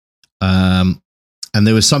day. And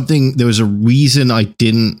there was a reason I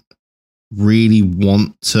didn't really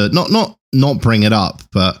want to not bring it up,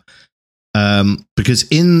 but because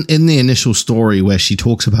in the initial story where she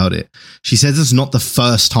talks about it, she says it's not the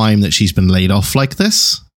first time that she's been laid off like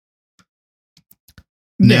this.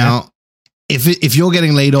 Yeah. Now, if you're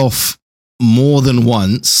getting laid off more than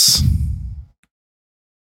once,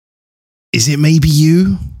 is it maybe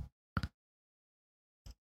you?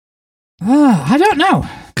 I don't know.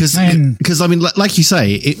 Because I mean, like you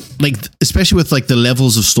say, it, like, especially with like the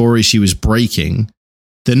levels of story she was breaking,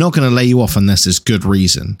 they're not going to lay you off unless there's good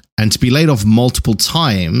reason. And to be laid off multiple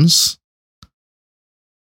times,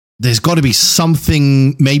 there's got to be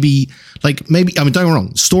something. Maybe, I mean, don't get me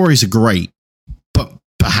wrong, stories are great, but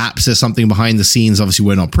perhaps there's something behind the scenes. Obviously,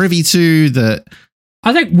 we're not privy to that.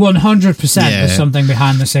 I think 100% there's something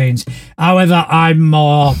behind the scenes. However, I'm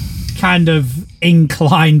more kind of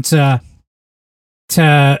inclined to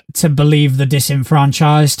believe the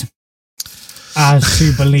disenfranchised as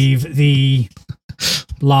to believe the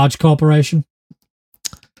large corporation.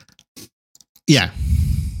 Yeah.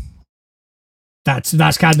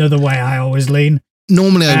 That's kind of the way I always lean.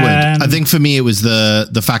 Normally I would. I think for me it was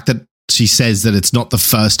the fact that she says that it's not the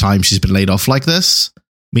first time she's been laid off like this.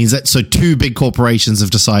 Means that so two big corporations have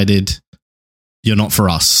decided you're not for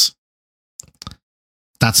us.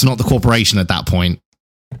 That's not the corporation at that point.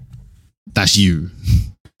 That's you.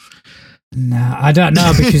 No, I don't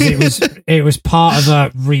know, because it was part of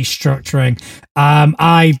a restructuring.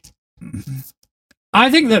 I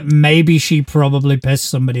think that maybe she probably pissed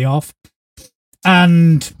somebody off,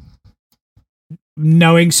 and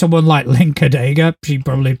knowing someone like Lynn Kodega, she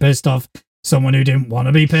probably pissed off someone who didn't want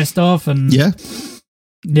to be pissed off, and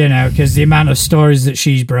you know, because the amount of stories that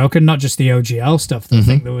she's broken, not just the OGL stuff. I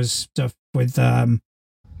think there was stuff with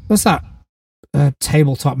what's that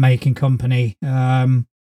tabletop making company?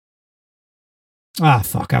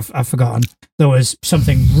 Fuck, I've forgotten. There was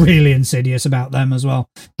something really insidious about them as well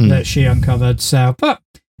that she uncovered. So, but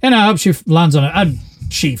you know, I hope she lands on it, and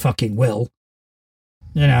she fucking will.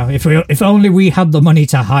 You know, if only we had the money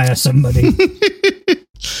to hire somebody.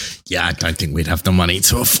 Yeah, I don't think we'd have the money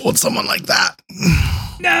to afford someone like that.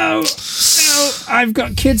 No, I've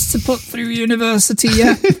got kids to put through university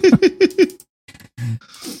yet.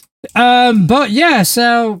 But yeah,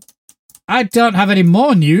 so I don't have any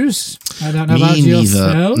more news. I don't know about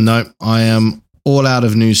yourself. No, I am all out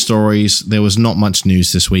of news stories. There was not much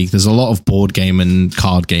news this week. There's a lot of board game and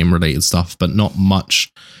card game related stuff, but not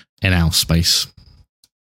much in our space.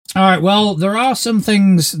 All right, well, there are some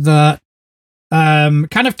things that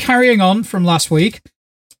kind of carrying on from last week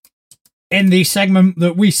in the segment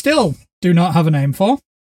that we still do not have a name for.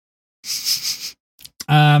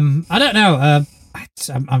 I don't know.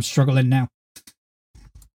 I'm struggling now.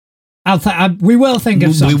 We will think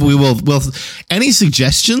of something. We will. Well, any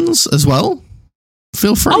suggestions as well?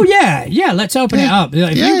 Feel free. Oh yeah. Let's open it up.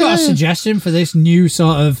 If you've got a suggestion for this new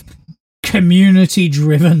sort of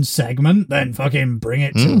community-driven segment, then fucking bring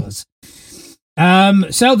it to us.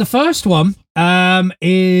 So the first one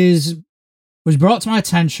was brought to my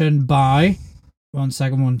attention by 1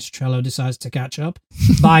 second once Trello decides to catch up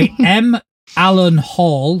by M. Alan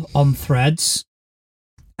Hall on Threads.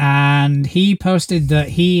 And he posted that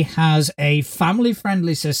he has a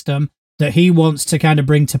family-friendly system that he wants to kind of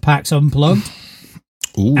bring to PAX Unplugged.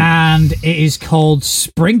 Ooh. And it is called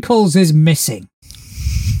Sprinkles is Missing.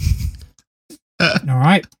 All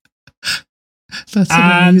right. That's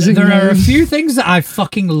and amazing. There are a few things that I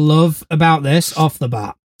fucking love about this off the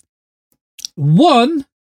bat. One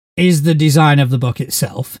is the design of the book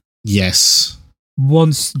itself. Yes. So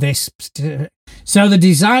the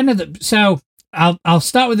design of the... So I'll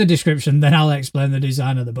start with the description, then I'll explain the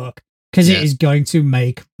design of the book, because it is going to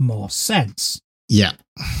make more sense. Yeah.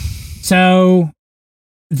 So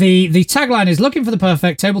the tagline is looking for the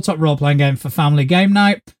perfect tabletop role-playing game for family game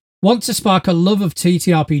night. Want to spark a love of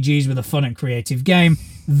TTRPGs with a fun and creative game?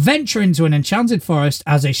 Venture into an enchanted forest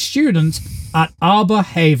as a student at Arbor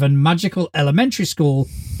Haven Magical Elementary School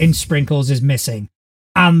in Sprinkles is Missing.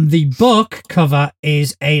 And the book cover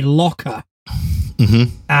is a locker.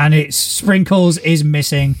 Mm-hmm. And it's Sprinkles is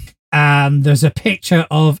Missing. And there's a picture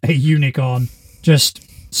of a unicorn just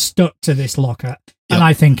stuck to this locker. Yep. And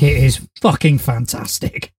I think it is fucking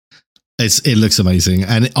fantastic. It looks amazing.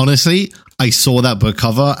 And honestly, I saw that book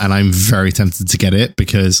cover and I'm very tempted to get it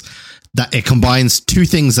because that it combines two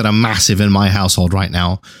things that are massive in my household right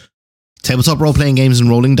now. Tabletop role-playing games and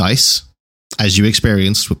rolling dice, as you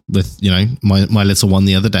experienced with my little one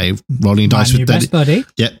the other day, rolling dice with Daddy. Buddy.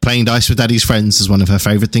 Yeah, playing dice with Daddy's friends is one of her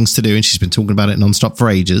favorite things to do, and she's been talking about it nonstop for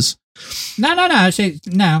ages. No.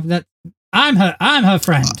 I'm her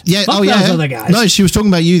friend. Yeah. Fuck those other guys. No, she was talking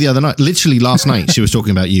about you the other night. Literally last night, she was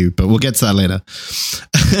talking about you, but we'll get to that later.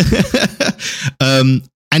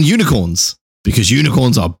 And unicorns, because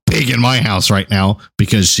unicorns are big in my house right now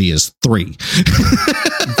because she is 3.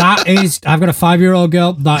 I've got a 5-year-old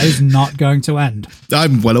girl. That is not going to end.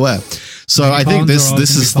 I'm well aware. So I think this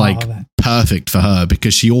is like perfect for her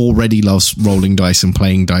because she already loves rolling dice and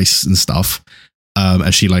playing dice and stuff,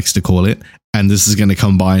 as she likes to call it. And this is going to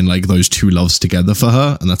combine like those two loves together for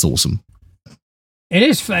her, and that's awesome. It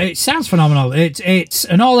is. It sounds phenomenal. It's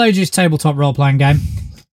an all ages tabletop role playing game.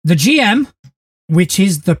 The GM, which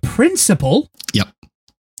is the principal. Yep.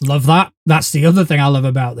 Love that. That's the other thing I love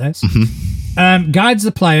about this. Mm-hmm. Guides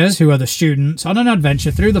the players, who are the students, on an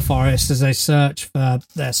adventure through the forest as they search for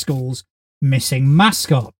their school's missing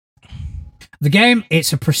mascot. The game,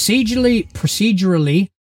 it's a procedurally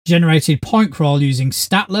generated point crawl using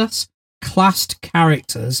statless, classed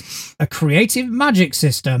characters, a creative magic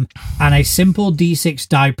system, and a simple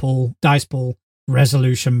D6 dice pool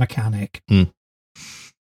resolution mechanic.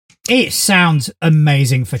 It sounds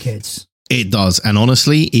amazing for kids. It does. And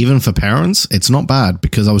honestly, even for parents, it's not bad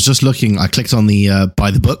because I was just looking, I clicked on the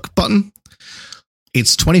buy the book button.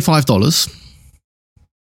 It's $25.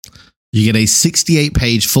 You get a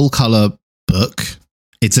 68-page full color book.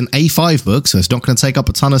 It's an A5 book, so it's not going to take up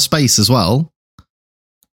a ton of space as well.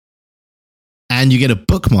 And you get a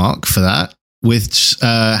bookmark for that, which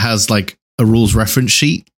has like a rules reference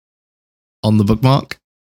sheet on the bookmark,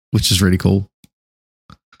 which is really cool.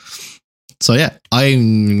 So yeah,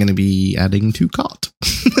 I'm going to be adding to cart.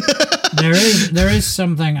 There is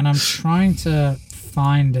something, and I'm trying to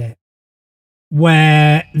find it,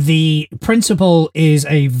 where the principal is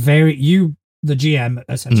the GM,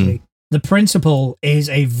 essentially. The principal is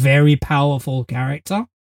a very powerful character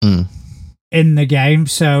in the game.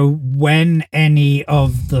 So when any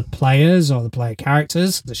of the players or the player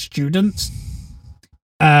characters, the students,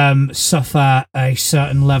 suffer a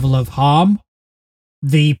certain level of harm,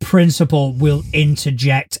 the principal will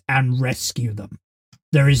interject and rescue them.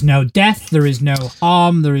 There is no death, there is no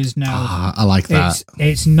harm, there is no... I like that.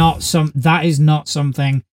 That is not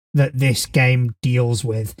something that this game deals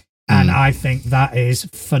with. And I think that is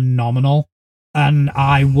phenomenal. And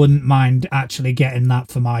I wouldn't mind actually getting that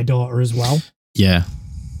for my daughter as well. Yeah.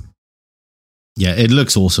 Yeah, it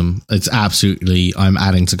looks awesome. It's absolutely... I'm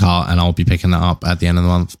adding to cart and I'll be picking that up at the end of the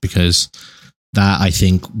month because that, I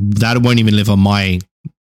think, that won't even live on my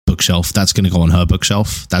bookshelf. That's going to go on her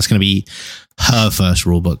bookshelf. That's going to be her first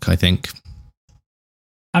rule book, I think.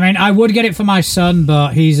 I mean, I would get it for my son,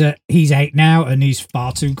 but he's 8 now and he's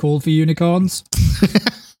far too cool for unicorns.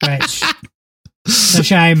 Which, it's a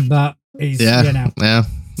shame, but he's, Yeah.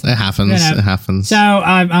 It happens. You know, it happens. So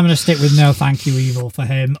I'm going to stick with no thank you evil for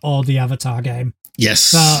him or the Avatar game.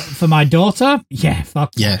 Yes. For my daughter,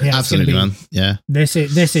 fuck yeah, absolutely, man. Yeah. This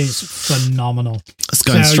is phenomenal. It's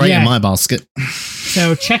going straight in my basket.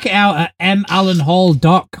 So check it out at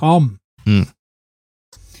mallenhall.com. All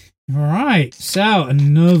right. So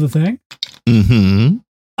another thing. Mm-hmm.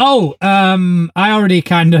 Oh, I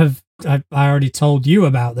already told you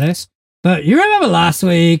about this, but you remember last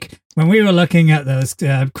week when we were looking at those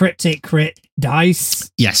cryptic crit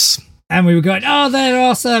dice? Yes. And we were going, oh, they're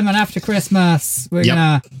awesome. And after Christmas, we're going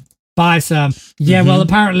to buy some. Yeah, well,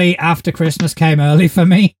 apparently after Christmas came early for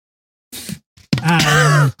me.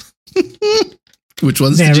 Which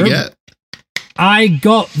ones did you get? I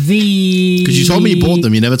got the... Because you told me you bought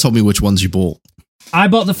them. You never told me which ones you bought. I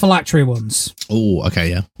bought the phylactery ones. Oh, okay,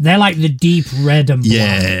 yeah. They're like the deep red and black.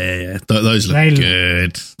 Yeah. Those look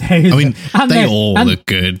good. They all look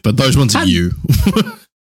good, but those ones are you.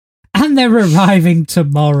 And they're arriving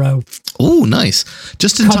tomorrow. Oh, nice.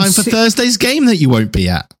 Just in time for Thursday's game that you won't be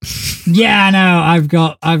at. Yeah, I know.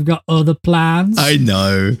 I've got other plans. I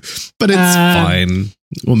know. But it's fine.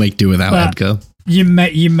 We'll make do without Edgar. You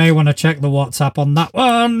may want to check the WhatsApp on that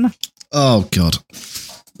one. Oh, God.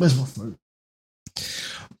 Where's my phone?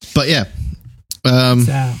 But yeah. I'm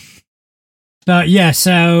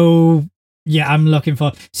looking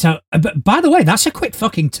for... So, but by the way, that's a quick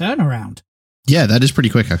fucking turnaround. Yeah, that is pretty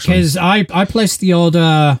quick, actually. Because I placed the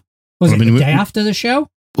order, the day after the show?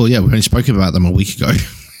 Well, yeah, we only spoke about them a week ago.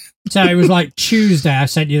 So it was like Tuesday I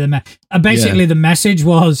sent you the message. Basically, the message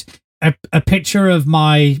was a picture of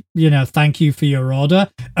my, thank you for your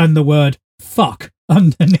order, and the word fuck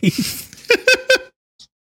underneath.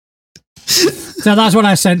 So that's what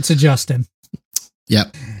I sent to Justin.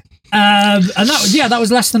 Yep. And that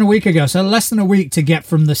was less than a week ago. So less than a week to get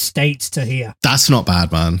from the States to here. That's not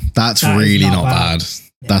bad, man. That really not bad.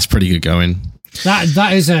 Yeah. That's pretty good going.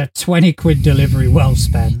 That is a 20 quid delivery well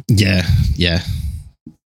spent. Yeah.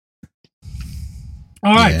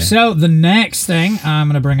 All right. So the next thing I'm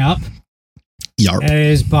going to bring up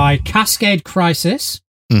is by Cascade Crisis.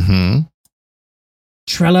 Mm-hmm.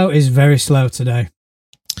 Trello is very slow today.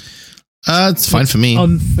 It's fine for me.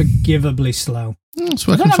 Unforgivably slow. It's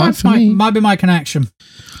working fine for me. Might be my connection.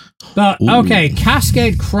 But, okay,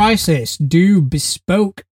 Cascade Crisis do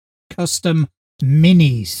bespoke custom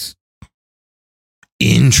minis.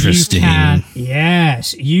 Interesting.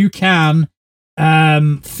 You can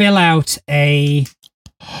fill out a...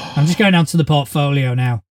 I'm just going down to the portfolio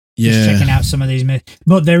now. Yeah. Just checking out some of these minis.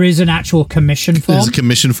 But there is an actual commission form. There's a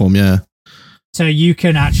commission form, yeah. So you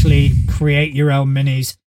can actually create your own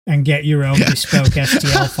minis and get your own bespoke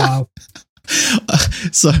STL file.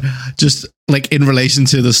 So just like in relation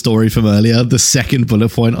to the story from earlier, the second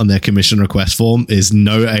bullet point on their commission request form is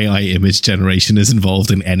no AI image generation is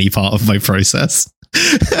involved in any part of my process.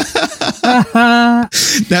 Now,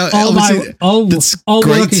 all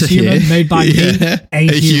work is human, made by me,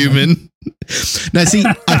 a human. Now, see,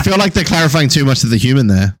 I feel like they're clarifying too much of the human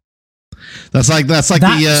there. That's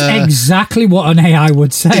exactly what an AI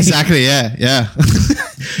would say. Exactly, yeah.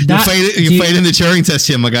 You're failing the Turing test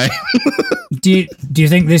here, my guy. Do you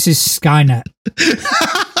think this is Skynet?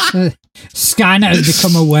 Skynet has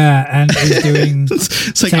become aware and is doing.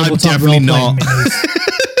 It's like I'm definitely not.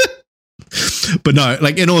 But no,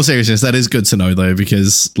 like in all seriousness, that is good to know though,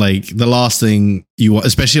 because like the last thing you want,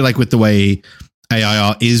 especially like with the way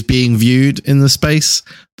AIR is being viewed in the space,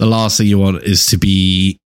 the last thing you want is to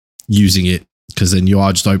be using it, because then you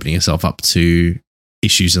are just opening yourself up to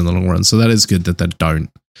issues in the long run. So that is good that they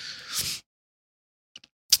don't.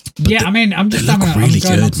 But I mean, I'm just having a really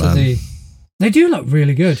good, man. They do look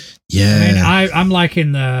really good. Yeah. I mean, I'm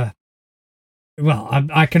liking the. Well,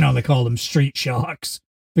 I can only call them street sharks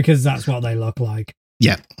because that's what they look like.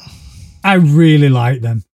 Yeah. I really like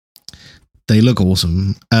them. They look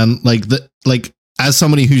awesome. And like as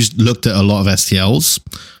somebody who's looked at a lot of STLs,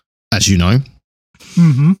 as you know,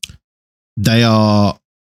 they are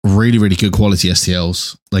really, really good quality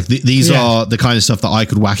STLs. Like these are the kind of stuff that I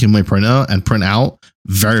could whack in my printer and print out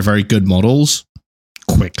very, very good models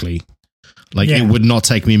quickly. Like it would not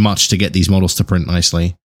take me much to get these models to print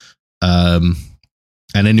nicely. And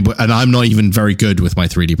I'm not even very good with my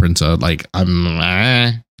 3D printer. Like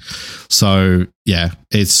so yeah,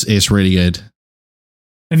 it's really good.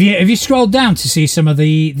 Have you scrolled down to see some of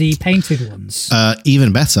the painted ones?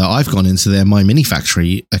 Even better, I've gone into their My Mini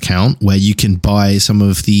Factory account where you can buy some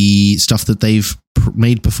of the stuff that they've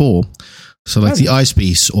made before. So like the Ice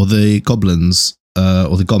Beast or the Goblins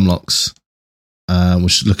or the Gomlocks,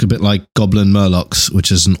 which look a bit like Goblin Murlocs,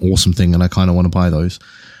 which is an awesome thing, and I kind of want to buy those.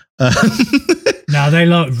 No, they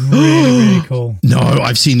look really cool. No,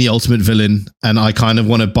 I've seen the Ultimate Villain, and I kind of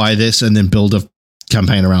want to buy this and then build a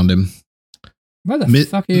campaign around him. Where the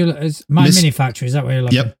fuck are you? Is my mini factory? Is that where you're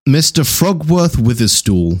looking? Yep, Mr. Frogworth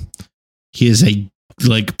Witherstool. He is a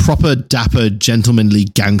proper dapper, gentlemanly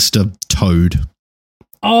gangster toad.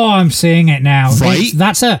 Oh, I'm seeing it now. Right?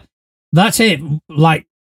 That's it. Like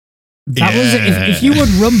that was it. If you would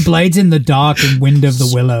run Blades in the Dark and Wind of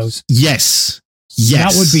the Willows. Yes.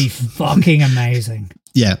 That would be fucking amazing.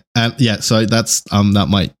 Yeah. So that's I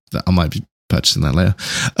might be purchasing that later.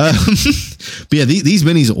 But yeah, these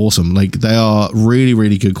minis are awesome. Like, they are really,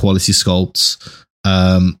 really good quality sculpts.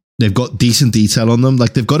 They've got decent detail on them.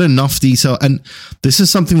 Like, they've got enough detail. And this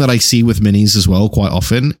is something that I see with minis as well quite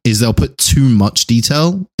often, is they'll put too much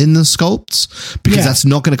detail in the sculpts because that's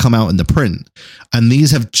not going to come out in the print. And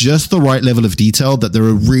these have just the right level of detail that they're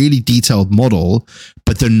a really detailed model,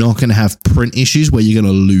 but they're not going to have print issues where you're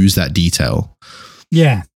going to lose that detail.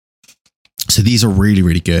 Yeah. So these are really,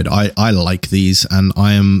 really good. I like these, and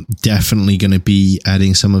I am definitely going to be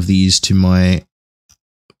adding some of these to my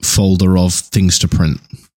folder of things to print.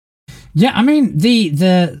 Yeah, I mean,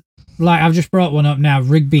 the like, I've just brought one up now,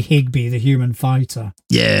 Rigby Higby, the human fighter.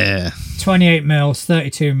 Yeah. 28 mils,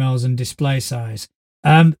 32 mils, and display size.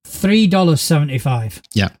 $3.75.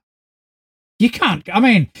 Yeah. You can't, I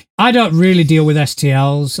mean, I don't really deal with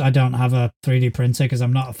STLs. I don't have a 3D printer because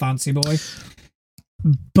I'm not a fancy boy.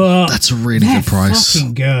 But that's a really good price.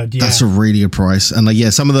 Fucking good, yeah. That's a really good price. And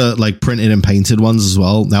some of the printed and painted ones as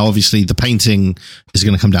well. Now, obviously, the painting is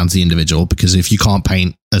going to come down to the individual, because if you can't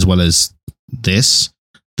paint as well as this,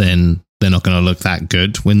 then they're not going to look that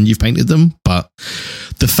good when you've painted them. But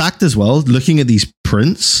the fact as well, looking at these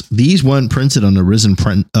prints, these weren't printed on a resin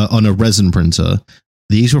printer.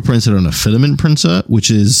 These were printed on a filament printer, which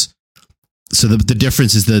is. So the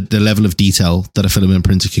difference is the level of detail that a filament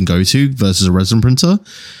printer can go to versus a resin printer.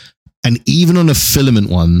 And even on a filament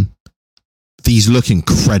one, these look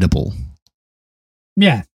incredible.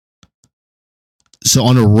 Yeah. So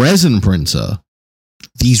on a resin printer,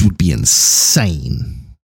 these would be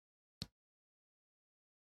insane.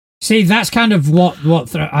 See, that's kind of what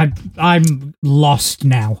I'm lost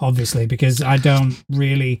now, obviously, because I don't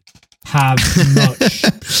really have much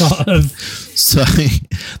sort of. So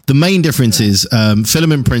the main difference is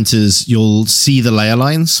filament printers, you'll see the layer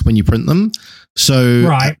lines when you print them. So,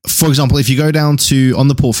 right. For example, if you go down to on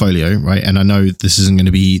the portfolio, right, and I know this isn't going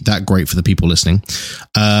to be that great for the people listening,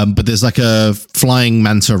 but there's like a flying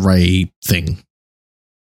manta ray thing.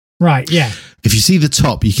 Right, yeah. If you see the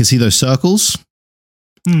top, you can see those circles.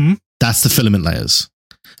 Mm. That's the filament layers.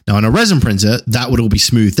 Now, on a resin printer, that would all be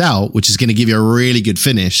smoothed out, which is going to give you a really good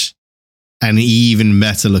finish and an even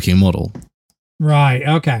better looking model. Right,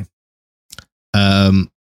 okay.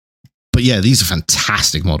 But yeah, these are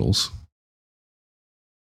fantastic models.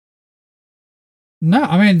 No,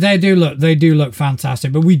 I mean, they do look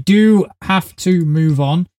fantastic, but we do have to move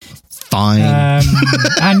on. Fine.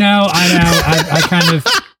 I know. I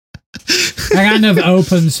kind of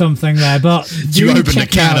opened something there, but you opened a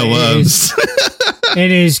can of worms.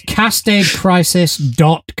 It is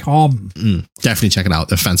castadecrisis.com. Definitely check it out.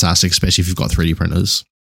 They're fantastic, especially if you've got 3D printers.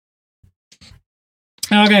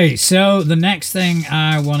 Okay, so the next thing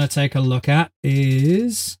I want to take a look at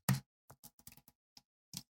is...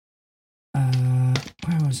 where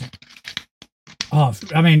was it? Oh,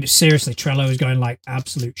 I mean, seriously, Trello is going like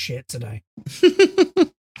absolute shit today.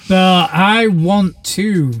 But I want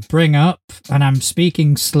to bring up, and I'm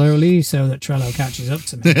speaking slowly so that Trello catches up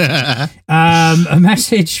to me, a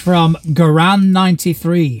message from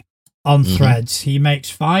Garan93 on Threads. He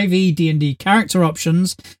makes 5e D&D character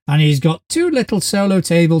options, and he's got 2 little solo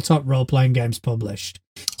tabletop role-playing games published.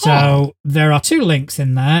 So there are 2 links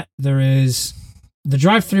in there. There is the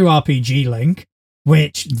Drive-Thru RPG link,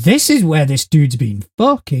 which this is where this dude's been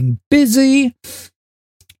fucking busy,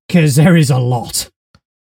 because there is a lot.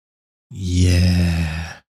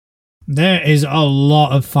 Yeah. There is a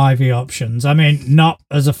lot of 5e options. I mean, not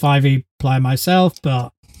as a 5e player myself,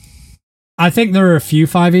 but I think there are a few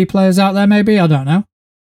 5e players out there, maybe. I don't know.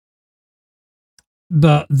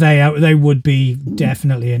 But they would be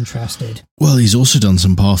definitely interested. Well, he's also done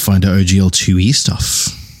some Pathfinder OGL 2e stuff.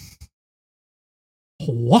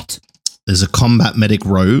 What? There's a Combat Medic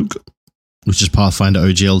Rogue, which is Pathfinder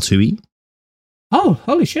OGL 2e. Oh,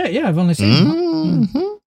 holy shit. Yeah, I've only seen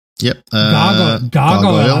that. Yep.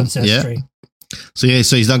 Gargoyle Ancestry. Yeah.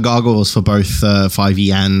 So he's done gargoyles for both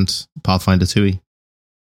 5e and Pathfinder 2e.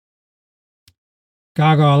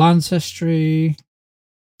 Gargoyle Ancestry.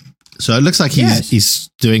 So it looks like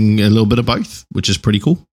he's doing a little bit of both, which is pretty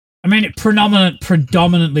cool. I mean,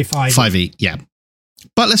 predominantly 5e. 5e, yeah.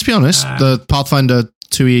 But let's be honest, the Pathfinder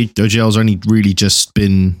 2e OGL's only really just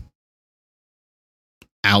been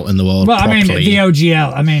out in the world. Well, properly. I mean, the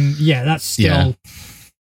OGL, I mean, yeah, that's still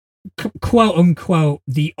quote unquote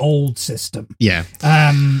the old system. Yeah.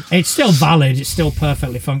 It's still valid, it's still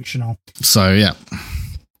perfectly functional. So, yeah.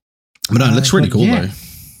 But no, it looks really cool, though.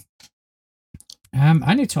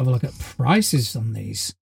 I need to have a look at prices on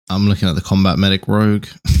these. I'm looking at the Combat Medic Rogue.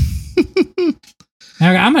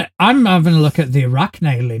 Now, I'm having a look at the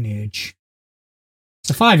Arachne lineage. It's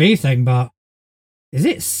a 5e thing, but is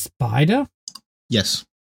it Spider? Yes.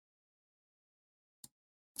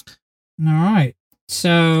 All right.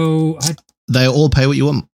 So they all pay what you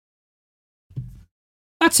want.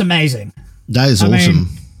 That's amazing. That is awesome. Mean,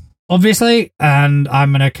 obviously, and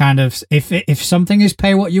I'm gonna kind of if something is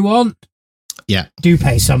pay what you want, do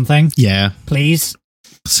pay something. Yeah, please.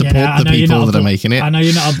 Support the people that are making it. I know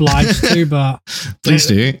you're not obliged to, but please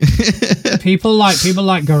do. people like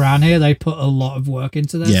Goran here, they put a lot of work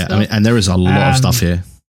into this. Yeah, stuff. I mean, and there is a lot of stuff here.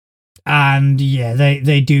 And yeah,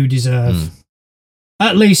 they do deserve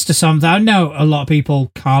at least something. I know a lot of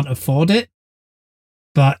people can't afford it,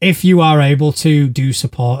 but if you are able to, do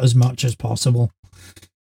support as much as possible.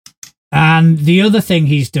 And the other thing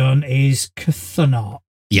he's done is Cathernaut.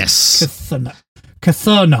 Yes.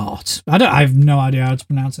 Cathernaut. I have no idea how to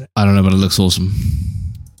pronounce it. I don't know, but it looks awesome.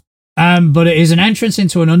 But it is an entrance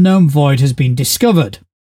into an unknown void has been discovered.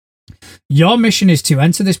 Your mission is to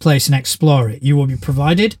enter this place and explore it. You will be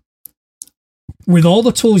provided with all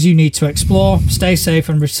the tools you need to explore, stay safe,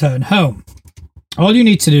 and return home. All you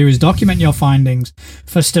need to do is document your findings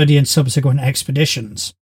for study and subsequent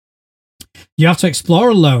expeditions. You have to explore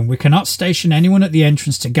alone. We cannot station anyone at the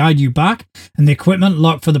entrance to guide you back, and the equipment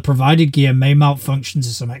locked for the provided gear may malfunction to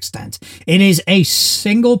some extent. It is a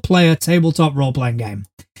single-player tabletop role-playing game.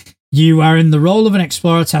 You are in the role of an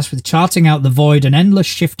explorer tasked with charting out the void, an endless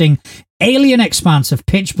shifting alien expanse of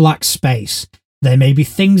pitch-black space. There may be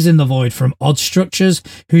things in the void, from odd structures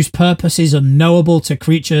whose purpose is unknowable to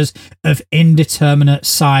creatures of indeterminate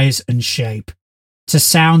size and shape, to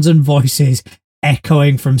sounds and voices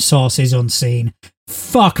echoing from sources unseen.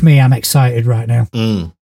 Fuck me, I'm excited right now.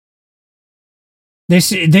 This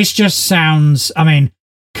just sounds, I mean,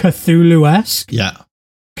 Cthulhu-esque. Yeah.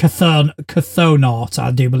 Cathonaut, I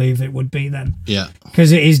do believe it would be then. Yeah.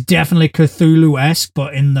 Because it is definitely Cthulhu-esque,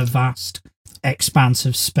 but in the vast expanse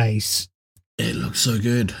of space. It looks so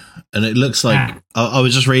good. And it looks like, I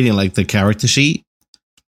was just reading like the character sheet,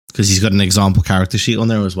 because he's got an example character sheet on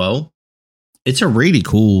there as well. It's a really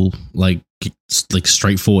cool, like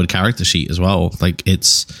straightforward character sheet as well. Like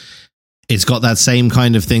it's got that same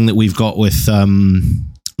kind of thing that we've got with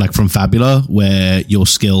like from Fabula, where your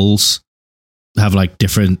skills have like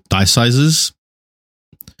different dice sizes.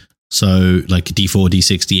 So like D4,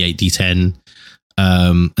 D6, D8, D10,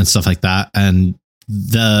 and stuff like that. And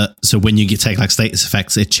so when you take like status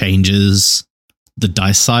effects, it changes the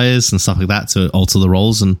dice size and stuff like that to alter the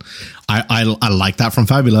rolls. And I like that from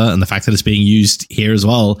Fabula, and the fact that it's being used here as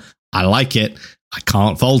well, I like it. I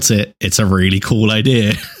can't fault it. It's a really cool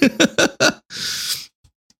idea.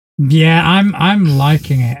 Yeah, I'm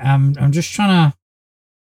liking it. I'm just trying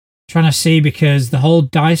to see, because the whole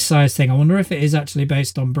dice size thing, I wonder if it is actually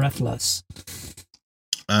based on Breathless,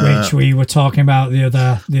 which we were talking about the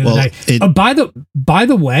other day. By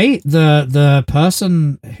the way, the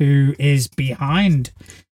person who is behind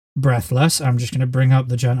Breathless, I'm just going to bring up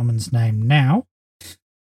the gentleman's name now.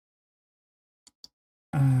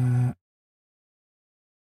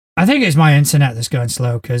 I think it's my internet that's going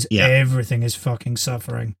slow, because everything is fucking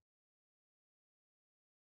suffering.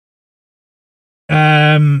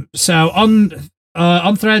 So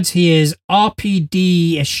on Threads, he is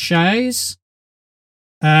RPD Eshais,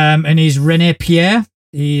 and he's René Pierre.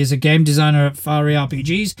 He is a game designer at Fari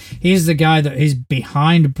RPGs. He's the guy that is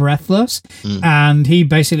behind Breathless, and he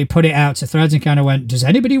basically put it out to Threads and kind of went, does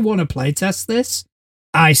anybody want to playtest this?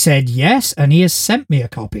 I said yes, and he has sent me a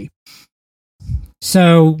copy.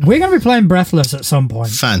 So we're going to be playing Breathless at some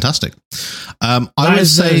point. Fantastic. I would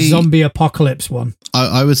say the zombie apocalypse one.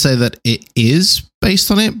 I would say that it is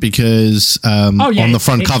based on it, because on the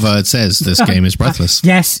front cover it says this game is Breathless.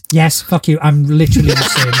 Yes. Fuck you. I'm literally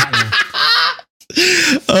just saying that.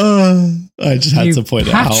 I just had to point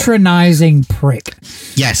it out. Patronizing prick.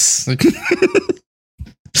 Yes.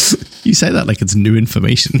 You say that like it's new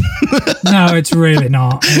information. No, it's really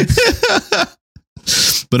not.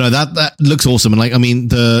 But no, that looks awesome. And like, I mean,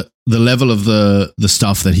 the level of the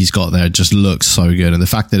stuff that he's got there just looks so good. And the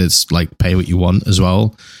fact that it's like pay what you want as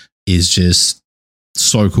well is just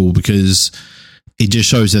so cool, because it just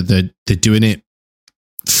shows that they're doing it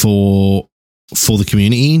for the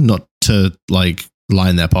community, not to like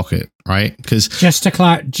line their pocket, right? Because just to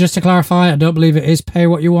clarify, I don't believe it is pay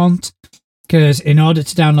what you want. Because in order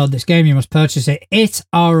to download this game, you must purchase it at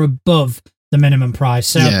or above the minimum price.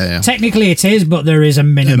 So technically it is, but there is a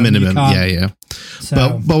minimum. Yeah.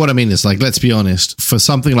 So. But what I mean is, like, let's be honest, for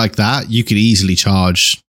something like that, you could easily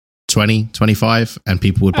charge 20, 25 and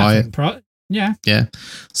people would buy it. Yeah.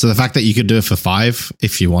 So the fact that you could do it for $5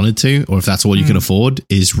 if you wanted to, or if that's all you can afford,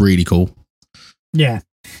 is really cool. Yeah.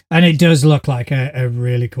 And it does look like a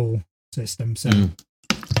really cool system. So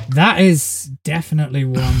that is definitely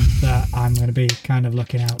one that I'm going to be kind of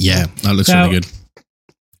looking out for. Yeah, that looks really good.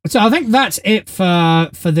 So I think that's it for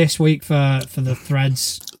this week for the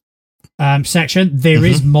threads section. There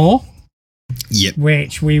is more,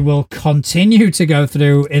 which we will continue to go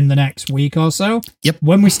through in the next week or so. Yep.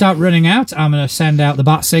 When we start running out, I'm going to send out the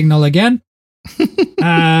bat signal again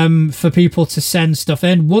for people to send stuff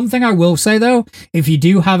in. One thing I will say, though, if you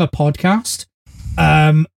do have a podcast,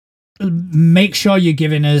 make sure you're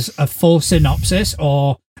giving us a full synopsis,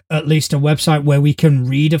 or at least a website where we can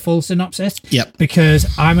read a full synopsis. Yep. Because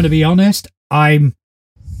I'm going to be honest, I'm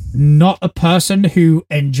not a person who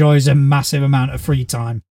enjoys a massive amount of free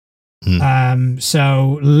time.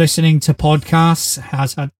 So listening to podcasts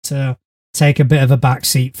has had to take a bit of a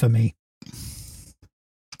backseat for me.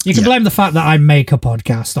 You can blame the fact that I make a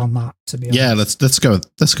podcast on that, to be honest. Yeah, let's go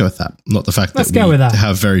with that. Not the fact that we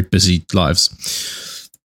have very busy lives.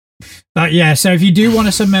 But yeah, so if you do want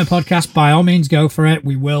to submit a podcast, by all means, go for it.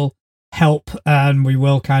 We will help and we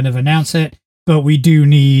will kind of announce it. But we do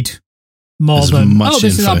need more than,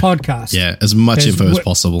 this is our podcast. Yeah, as much info as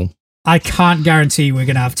possible. I can't guarantee we're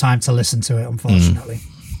going to have time to listen to it, unfortunately.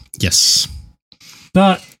 Yes.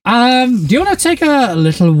 But do you want to take a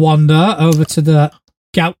little wander over to the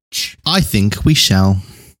couch? I think we shall.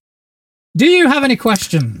 Do you have any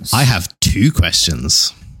questions? I have 2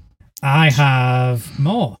 questions. I have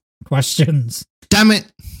more questions. Damn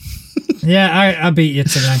it. Yeah, I beat you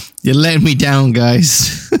today. You're letting me down,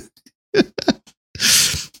 guys.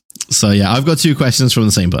 So yeah, I've got 2 questions from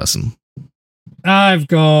the same person. I've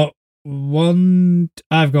got 4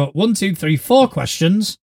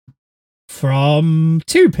 questions from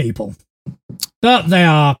 2 people. But they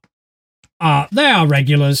are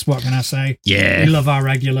regulars, what can I say? Yeah. We love our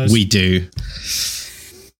regulars. We do.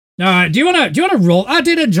 All right, do you want to roll? I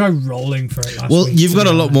did enjoy rolling for it last week. Well, you've got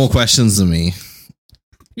a lot more questions than me.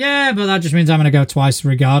 Yeah, but that just means I'm going to go twice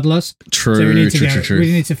regardless. True, so we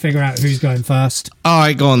need to figure out who's going first. All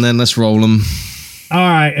right, go on then. Let's roll them. All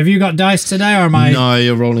right. Have you got dice today, or am I? No,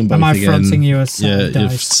 you're rolling both again. Am I fronting you a set of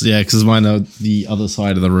dice? Yeah, because mine are the other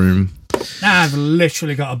side of the room. I've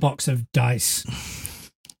literally got a box of dice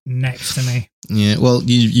next to me. Yeah, well,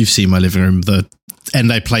 you've seen my living room. The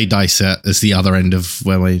end I play dice at is the other end of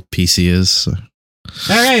where my PC is. So.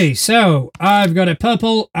 Okay, so I've got a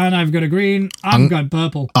purple and I've got a green. I'm going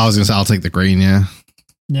purple. I was going to say, I'll take the green, yeah.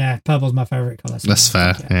 Yeah, purple's my favourite colour. So that's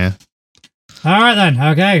fair, yeah. All right then,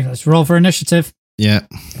 okay, let's roll for initiative. Yeah.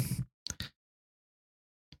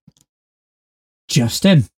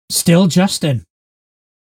 Justin. Still Justin.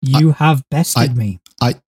 You have bested me.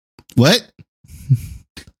 What?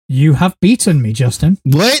 You have beaten me, Justin.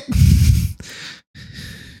 What?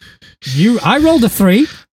 I rolled a 3.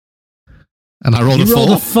 And I rolled a 4. You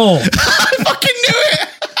rolled a 4. I fucking knew it!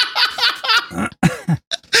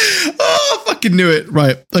 Oh, I fucking knew it.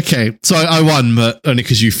 Right. Okay. So I won, but only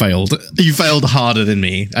because you failed. You failed harder than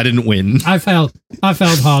me. I didn't win. I failed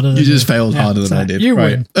harder than you. You just failed harder than I did. You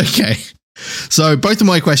win. Okay. So both of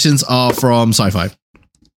my questions are from Sci-Fi.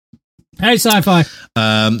 Hey, Sci-Fi.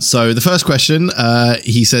 So the first question,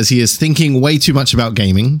 he says he is thinking way too much about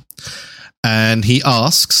gaming. And he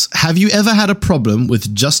asks, have you ever had a problem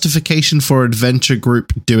with justification for adventure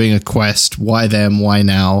group doing a quest? Why them? Why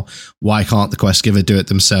now? Why can't the quest giver do it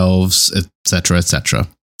themselves? Etc., etc.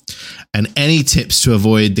 And any tips to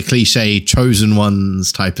avoid the cliche chosen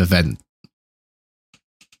ones type event?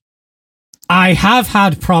 I have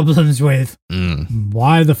had problems with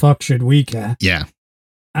why the fuck should we care? Yeah.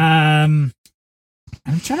 I'm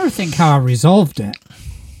trying to think how I resolved it.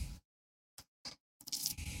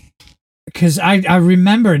 Because I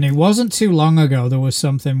remember, and it wasn't too long ago, there was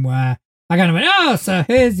something where I kind of went, oh, so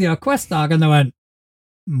here's your quest dog. And they went,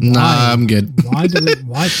 nah, I'm good. Why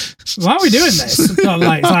are we doing this? It's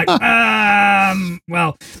like,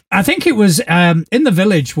 well, I think it was, in the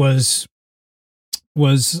village was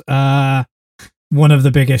one of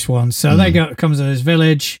the biggest ones. So comes to this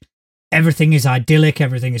village. Everything is idyllic.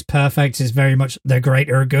 Everything is perfect. It's very much the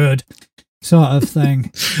greater good sort of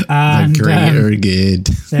thing. And, the greater good.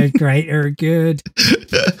 The greater good.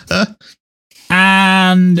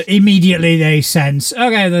 And immediately they sense,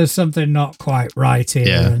 okay, there's something not quite right here.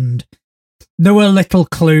 Yeah. And there were little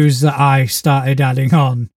clues that I started adding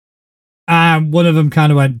on. One of them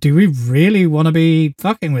kind of went, do we really want to be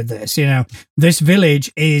fucking with this? You know, this village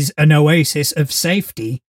is an oasis of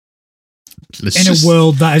safety a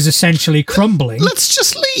world that is essentially crumbling. Let's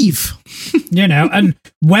just leave. You know, and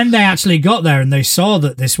when they actually got there and they saw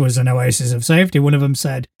that this was an oasis of safety, one of them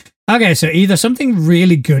said, okay, so either something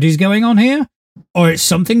really good is going on here, or it's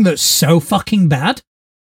something that's so fucking bad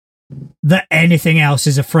that anything else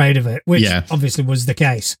is afraid of it, which obviously was the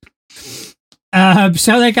case.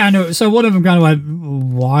 So one of them kind of went,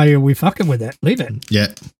 why are we fucking with it? Leave it.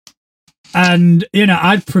 Yeah. And, you know,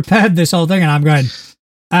 I'd prepared this whole thing and I'm going,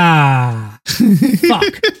 fuck.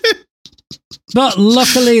 But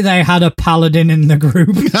luckily they had a paladin in the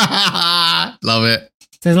group. Love it.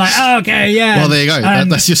 So it's like, oh, okay, yeah. Well, there you go.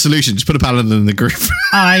 That's your solution. Just put a paladin in the group.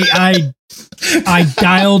 I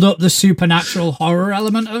dialed up the supernatural horror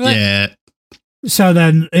element of it. Yeah. So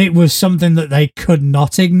then it was something that they could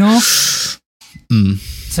not ignore. So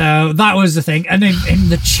that was the thing. And in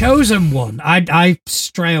the Chosen one, I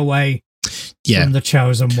stray away from the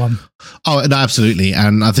Chosen one. Oh, no, absolutely.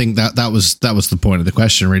 And I think that was the point of the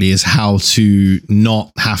question, really, is how to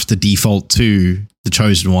not have to default to the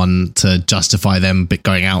Chosen one to justify them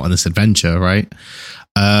going out on this adventure, right?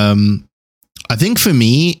 I think for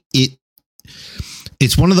me,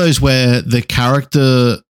 it's one of those where the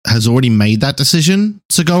character has already made that decision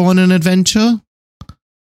to go on an adventure,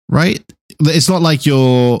 right? It's not like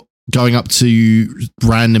you're going up to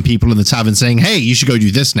random people in the tavern saying, hey, you should go do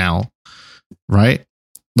this now, right?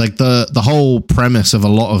 Like the whole premise of a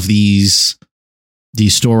lot of these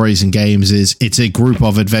stories and games is it's a group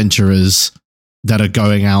of adventurers that are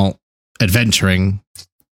going out adventuring.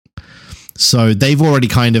 So they've already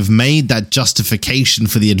kind of made that justification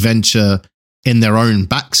for the adventure in their own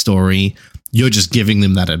backstory. You're just giving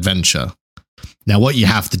them that adventure. Now, what you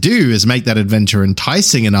have to do is make that adventure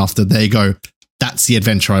enticing enough that they go, that's the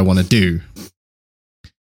adventure I want to do.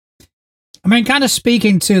 I mean, kind of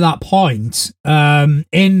speaking to that point,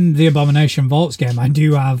 in the Abomination Vaults game, I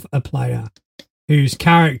do have a player whose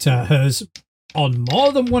character has, on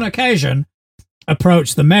more than one occasion,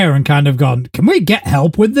 approached the mayor and kind of gone, can we get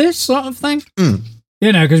help with this sort of thing?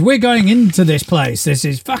 You know, because we're going into this place. This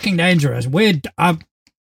is fucking dangerous.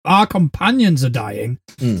 Our companions are dying.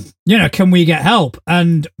 You know, can we get help?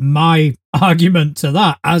 And my argument to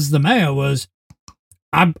that as the mayor was,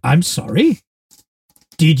 I'm sorry.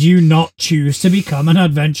 Did you not choose to become an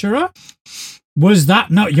adventurer? Was that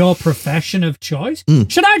not your profession of choice?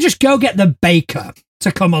 Should I just go get the baker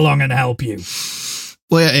to come along and help you?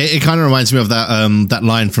 Well, yeah, it kind of reminds me of that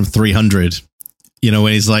line from 300. You know,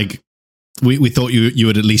 when he's like, we thought you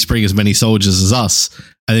would at least bring as many soldiers as us.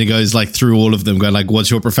 And then he goes like through all of them going like, what's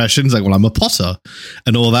your profession? He's like, well, I'm a potter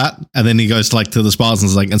and all that. And then he goes like to the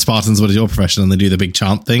Spartans like, and Spartans, what is your profession? And they do the big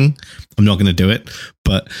chant thing. I'm not going to do it,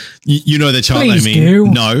 but you know the chant. Please I mean, do.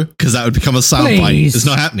 No, because that would become a soundbite. It's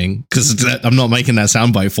not happening because I'm not making that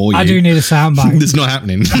soundbite for you. I do need a soundbite. It's not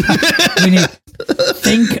happening. We need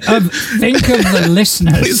think of the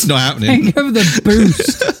listeners. It's not happening. Think of the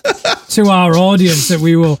boost to our audience that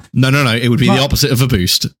we will. No. It would be the opposite of a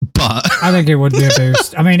boost, but I think it would be a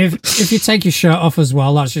boost. I mean, if you take your shirt off as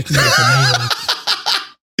well, that's just going to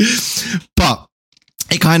be for me. But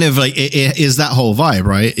it kind of like it is that whole vibe,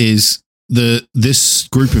 right? Is this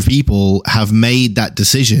group of people have made that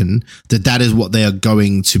decision that is what they are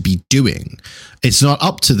going to be doing. It's not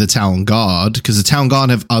up to the town guard because the town guard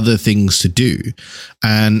have other things to do,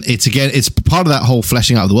 and it's part of that whole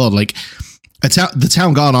fleshing out of the world. Like the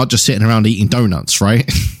town guard aren't just sitting around eating donuts, right?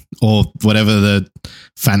 Or whatever the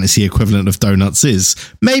fantasy equivalent of donuts is.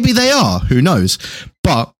 Maybe they are, who knows?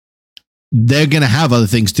 But they're going to have other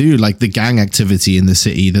things to do, like the gang activity in the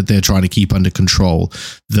city that they're trying to keep under control.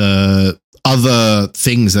 The other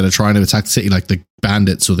things that are trying to attack the city, like the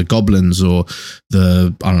bandits or the goblins or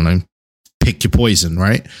the, I don't know, pick your poison,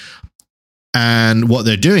 right? And what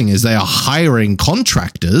they're doing is they are hiring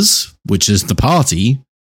contractors, which is the party,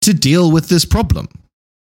 to deal with this problem.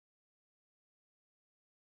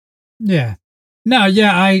 Yeah. No,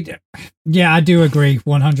 yeah, I do agree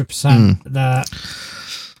 100%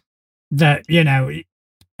 that you know,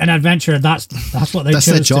 an adventurer, that's what they chose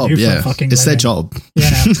their job, to do for a fucking it's living. their job. You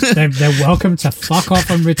know, they're welcome to fuck off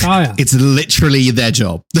and retire. It's literally their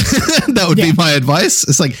job. That would be my advice.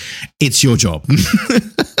 It's like, it's your job.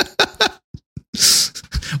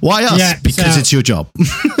 Why us? Yeah, because it's your job.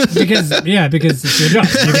 because it's your job.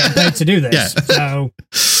 You're getting paid to do this. Yeah. So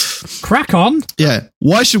crack on. Yeah.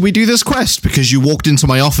 Why should we do this quest? Because you walked into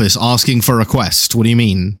my office asking for a quest. What do you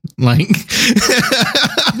mean? Like,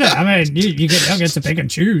 yeah, I mean, you don't get to pick and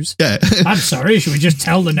choose. Yeah. I'm sorry. Should we just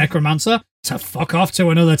tell the necromancer to fuck off to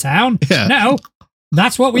another town? Yeah. No,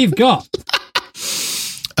 that's what we've got.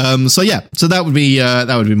 So that would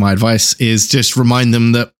be my advice, is just remind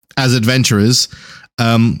them that as adventurers,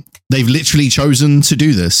 they've literally chosen to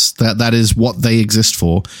do this. That is what they exist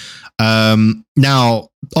for. Now,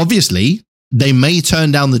 obviously, they may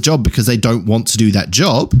turn down the job because they don't want to do that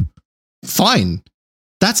job. Fine.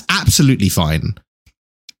 That's absolutely fine.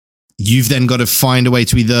 You've then got to find a way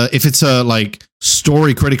to either, if it's a like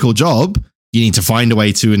story critical job, you need to find a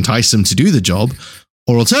way to entice them to do the job,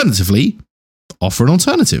 or alternatively, offer an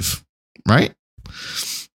alternative, right?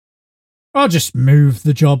 Or just move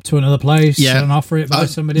the job to another place and offer it by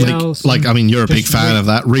somebody else. Like, I mean, you're a big fan of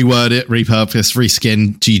that. Reword it, repurpose,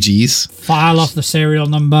 reskin, GG's. File off the serial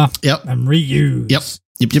number. Yep. And reuse. Yep.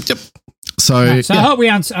 So, right, so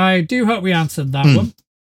I do hope we answered that one.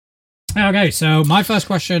 Okay, so my first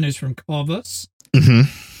question is from Corvus,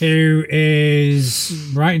 who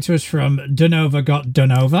is writing to us from Dunova Got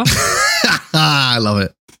Dunova. I love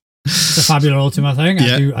it. It's a fabulous Ultima thing.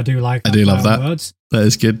 Yeah. I do like that. I do love that. Words. That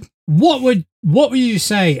is good. What would you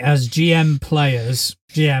say as GM/players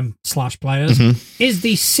is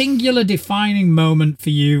the singular defining moment for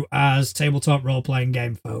you as tabletop role-playing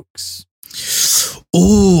game folks?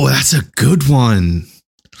 Oh, that's a good one.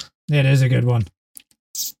 It is a good one.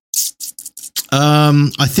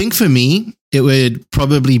 I think for me, it would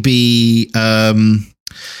probably be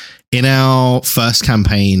in our first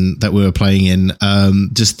campaign that we were playing in,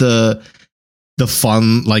 just the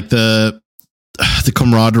fun, like the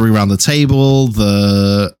camaraderie around the table,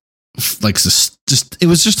 it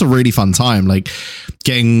was just a really fun time, like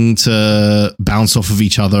getting to bounce off of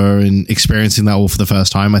each other and experiencing that all for the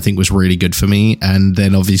first time, I think was really good for me. And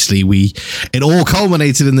then obviously it all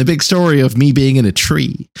culminated in the big story of me being in a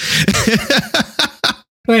tree.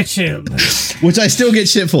 Which I still get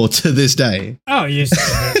shit for to this day. Oh, you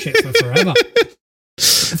still get shit for forever.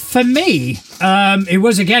 For me, it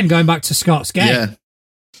was, again, going back to Scott's game. Yeah.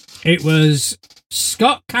 It was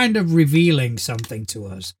Scott kind of revealing something to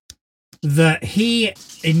us that he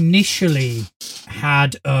initially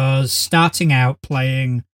had us starting out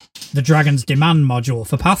playing the Dragon's Demand module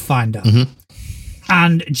for Pathfinder.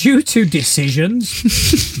 And due to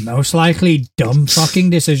decisions, most likely dumb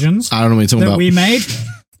fucking decisions, I don't know what you're talking about. We made,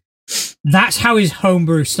 that's how his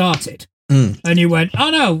homebrew started. And he went,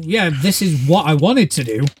 oh no, yeah, this is what I wanted to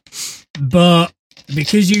do, but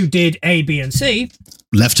because you did A, B, and C,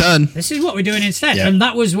 left turn, this is what we're doing instead. Yeah. And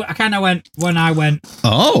that was what I kind of went when I went,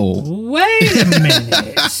 oh, wait a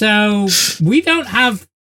minute. So we don't have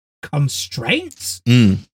constraints.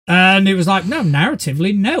 And it was like, no,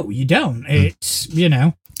 narratively, no, you don't. It's,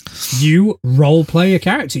 you role play a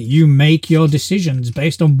character. You make your decisions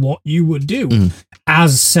based on what you would do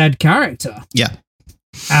as said character. Yeah.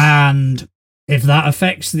 And if that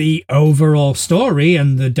affects the overall story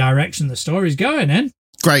and the direction the story's going in,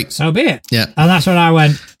 great. So be it. Yeah. And that's when I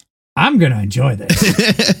went, I'm going to enjoy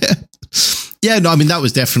this. Yeah, no, I mean, that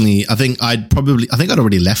was definitely, I think I'd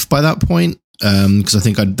already left by that point. Because I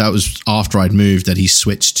think that was after I'd moved that he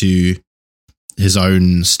switched to his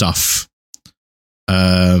own stuff.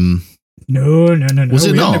 No. Was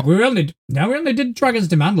it not? We only did Dragon's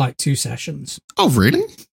Demand like 2 sessions. Oh, really?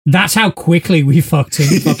 That's how quickly we fucking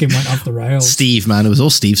went off the rails. Steve, man, it was all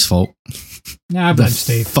Steve's fault. Nah, I blame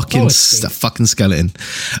Steve. Fucking skeleton.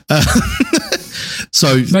 But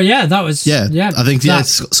yeah, that was I think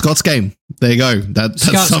Scott's game. There you go. That's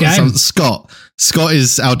Scott's game. Scott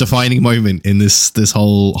is our defining moment in this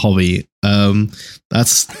whole hobby.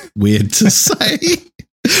 That's weird to say,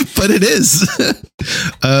 but it is.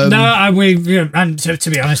 And to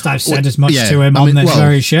be honest, I've said as much to him on this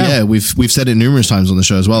very show. Yeah, we've said it numerous times on the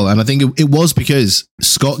show as well, and I think it was because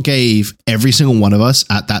Scott gave every single one of us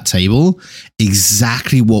at that table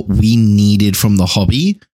exactly what we needed from the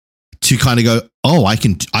hobby to kind of go, oh, I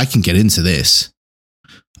can get into this.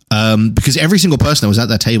 Because every single person that was at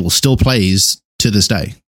that table still plays to this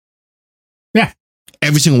day. Yeah.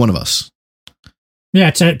 Every single one of us. Yeah,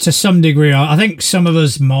 to some degree. I think some of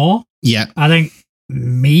us more. Yeah. I think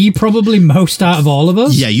me probably most out of all of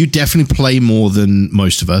us. Yeah, you definitely play more than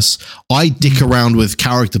most of us. I dick around with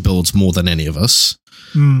character builds more than any of us.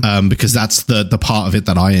 Because that's the part of it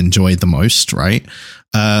that I enjoyed the most, right?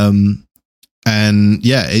 And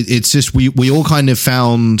yeah, it's just we all kind of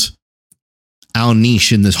found our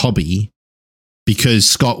niche in this hobby because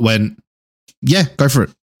Scott went, yeah, go for it.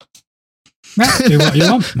 Do what you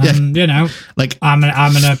want. And, you know, like I'm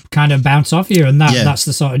gonna kind of bounce off you, and that's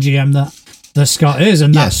the sort of GM that Scott is,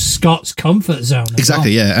 and that's Scott's comfort zone.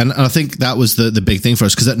 Exactly, well. yeah. And I think that was the big thing for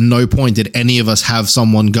us, because at no point did any of us have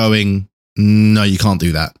someone going, no, you can't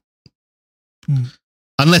do that.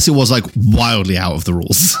 Unless it was like wildly out of the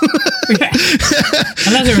rules.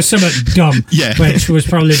 Unless it was something dumb, which was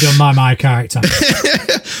probably done by my character.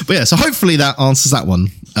 But yeah, so hopefully that answers that one.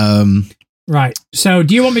 Right. So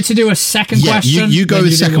do you want me to do a second question? You go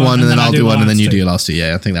with the second one, and then I'll do one, and then you do your last two.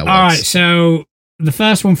 Yeah, I think that works. All right, so the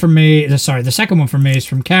first one from me, the second one from me is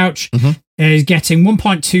from Couch, is getting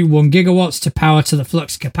 1.21 gigawatts to power to the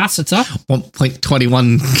flux capacitor.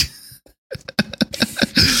 1.21.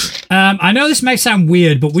 I know this may sound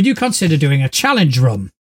weird, but would you consider doing a challenge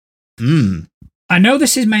run? I know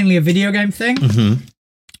this is mainly a video game thing,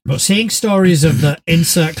 but seeing stories of the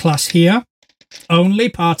insert class here only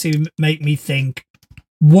party make me think,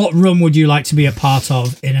 what run would you like to be a part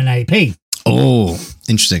of in an AP? Oh,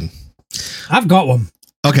 interesting. I've got one.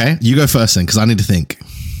 Okay, you go first then, because I need to think.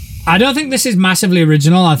 I don't think this is massively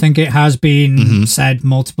original. I think it has been said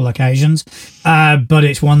multiple occasions, but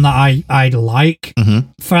it's one that I like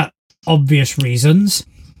for obvious reasons.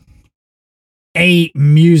 A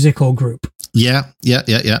musical group. Yeah.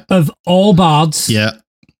 Of all bards. Yeah.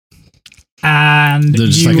 And they're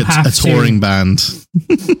just like a touring band.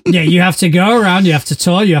 Yeah, you have to go around, you have to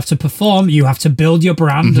tour, you have to perform, you have to build your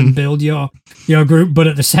brand and build your group, but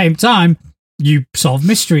at the same time, you solve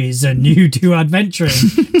mysteries and you do adventuring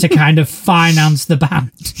to kind of finance the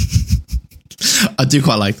band. I do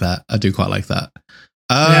quite like that.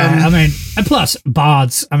 Yeah, I mean, and plus,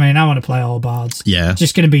 bards. I mean, I want to play all bards. Yeah.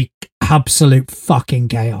 Just going to be absolute fucking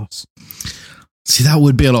chaos. See, that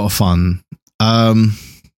would be a lot of fun.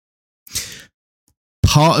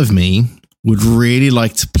 Part of me would really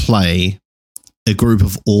like to play a group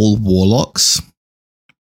of all warlocks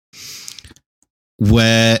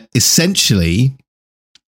where essentially,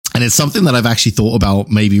 and it's something that I've actually thought about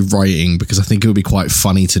maybe writing because I think it would be quite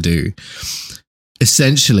funny to do.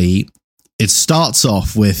 Essentially, it starts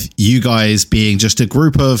off with you guys being just a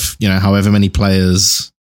group of, you know, however many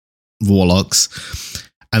players, warlocks,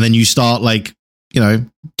 and then you start like, you know,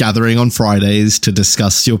 gathering on Fridays to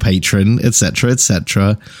discuss your patron, etc.,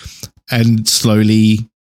 and slowly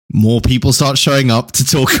more people start showing up to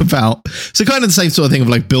talk about. So kind of the same sort of thing of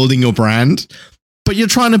like building your brand, but you're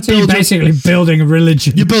trying to build. You're basically building a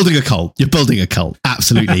religion. You're building a cult.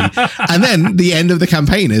 Absolutely. And then the end of the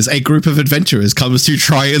campaign is a group of adventurers comes to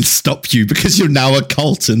try and stop you because you're now a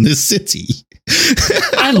cult in this city.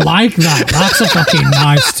 I like that. That's a fucking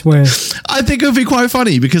nice twist. I think it would be quite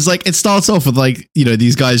funny because like it starts off with like, you know,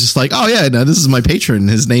 these guys just like, oh yeah, no, this is my patron.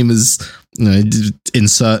 His name is, you know,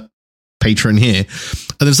 insert patron here.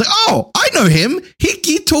 And then it's like, oh, I know him.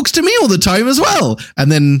 He talks to me all the time as well.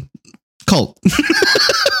 And then cult.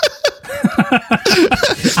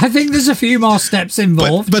 I think there's a few more steps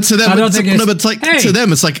involved. But to them, to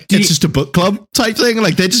them, it's like it's just a book club type thing.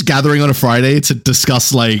 Like they're just gathering on a Friday to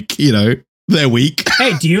discuss, like, you know, their week.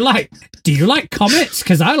 Hey, do you like comets?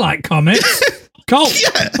 Because I like comets. Cult.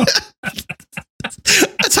 Yeah.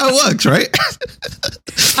 That's how it works, right?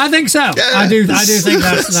 I think so. Yeah. I do think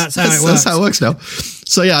that's how it works. That's how it works now.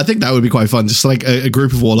 So yeah, I think that would be quite fun. Just like a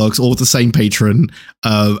group of warlocks, all with the same patron,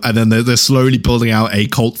 and then they're slowly building out a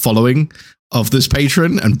cult following of this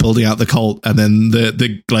patron and building out the cult. And then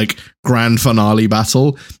the like grand finale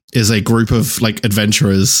battle is a group of like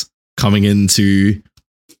adventurers coming in to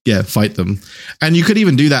fight them. And you could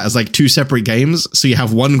even do that as like two separate games. So you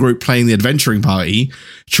have one group playing the adventuring party,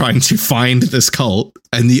 trying to find this cult,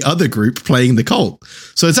 and the other group playing the cult.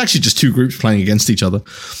 So it's actually just two groups playing against each other.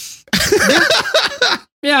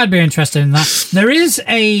 Yeah, I'd be interested in that. There is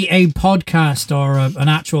a podcast or an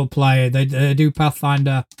actual play. They do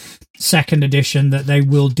Pathfinder 2nd edition that they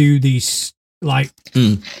will do these like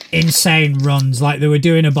insane runs. Like they were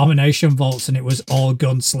doing Abomination Vaults and it was all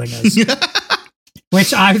gunslingers.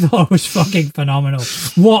 Which I thought was fucking phenomenal.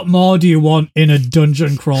 What more do you want in a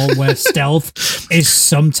dungeon crawl where stealth is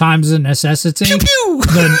sometimes a necessity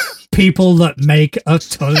than people that make a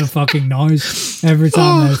ton of fucking noise every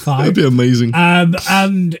time they fight? That'd be amazing.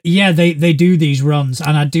 And yeah, they do these runs,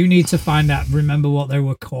 and I do need to remember what they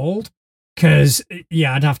were called, because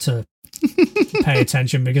yeah, I'd have to pay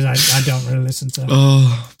attention because I don't really listen to.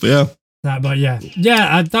 But yeah,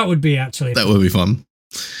 that would be actually that would be fun.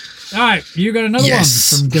 All right, you got another one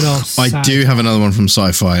from good old Sci-Fi. I do have another one from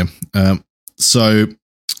Sci-Fi. So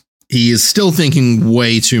he is still thinking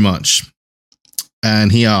way too much.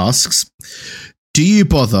 And he asks, do you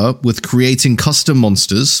bother with creating custom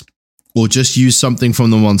monsters or just use something from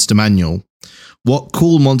the monster manual? what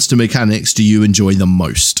cool monster mechanics do you enjoy the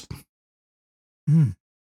most?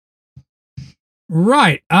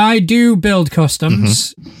 Right. I do build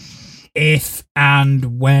customs if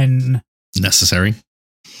and when necessary.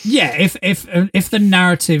 Yeah, if the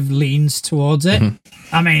narrative leans towards it.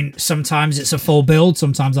 I mean, sometimes it's a full build.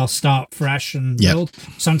 Sometimes I'll start fresh and build.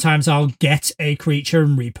 Sometimes I'll get a creature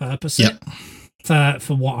and repurpose it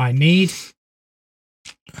for what I need.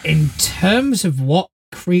 In terms of what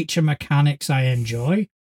creature mechanics I enjoy,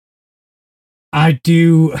 I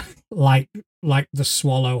do like the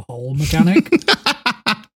swallow whole mechanic.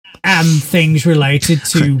 And things related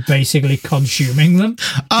to basically consuming them.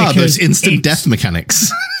 Those instant death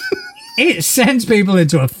mechanics. It sends people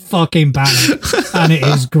into a fucking panic, and it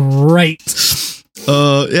is great.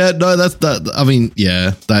 That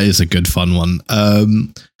is a good fun one. I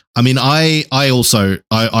mean, I will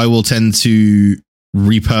tend to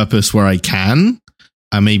repurpose where I can.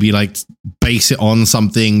 And maybe like base it on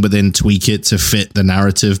something, but then tweak it to fit the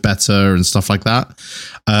narrative better and stuff like that.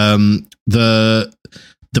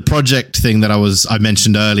 The project thing that I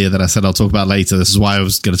mentioned earlier that I said I'll talk about later. This is why I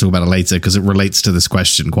was going to talk about it later, because it relates to this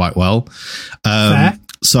question quite well.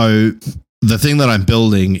 So the thing that I'm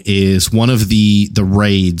building is one of the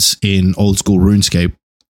raids in old school RuneScape.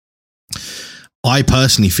 I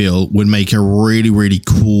personally feel would make a really, really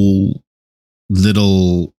cool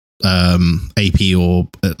little AP or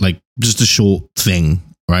like just a short thing.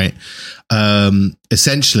 Right.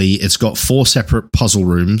 Essentially, it's got 4 separate puzzle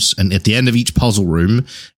rooms, and at the end of each puzzle room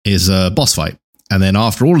is a boss fight. And then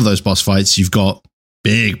after all of those boss fights, you've got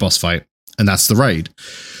big boss fight, and that's the raid.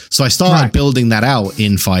 So I started building that out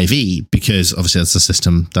in 5e because obviously that's the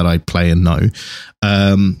system that I play and know.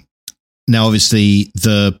 Now, obviously,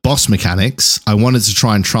 the boss mechanics, I wanted to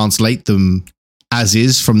try and translate them as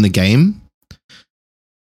is from the game.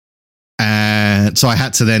 And so I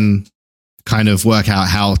had to then kind of work out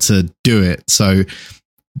how to do it. So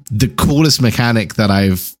the coolest mechanic that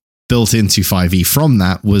I've built into 5e from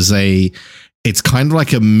that was it's kind of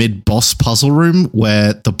like a mid-boss puzzle room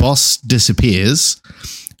where the boss disappears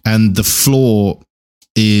and the floor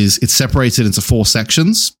it's separated into 4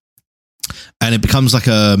 sections, and it becomes like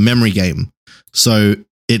a memory game. So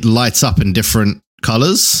it lights up in different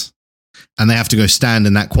colors, and they have to go stand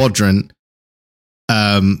in that quadrant,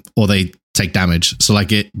 or they take damage. So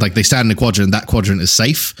they stand in a quadrant, that quadrant is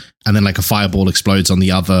safe, and then like a fireball explodes on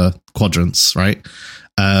the other quadrants, right?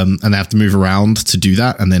 And they have to move around to do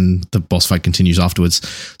that, and then the boss fight continues afterwards.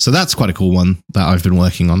 So that's quite a cool one that I've been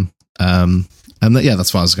working on.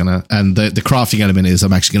 That's what I was gonna. And the crafting element is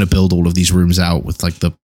I'm actually gonna build all of these rooms out with like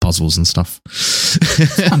the puzzles and stuff.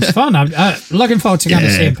 Sounds fun. I'm looking forward to kind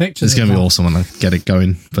of seeing pictures. It's gonna be awesome when I get it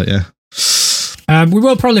going. But yeah. We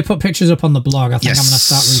will probably put pictures up on the blog. I think I'm going to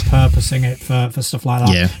start repurposing it for stuff like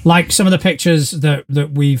that. Yeah. Like some of the pictures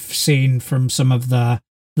that we've seen from some of the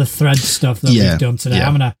thread stuff that we've done today. Yeah.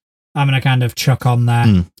 I'm gonna kind of chuck on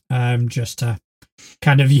there, just to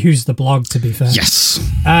kind of use the blog, to be fair. Yes.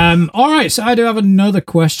 All right. So I do have another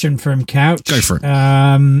question from Couch. Go for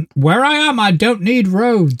it. Where I am, I don't need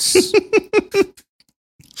roads.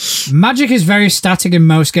 Magic is very static in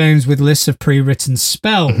most games with lists of pre-written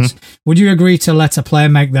spells. Would you agree to let a player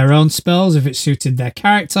make their own spells if it suited their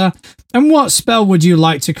character? And what spell would you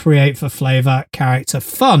like to create for flavor, character,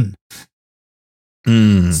 fun?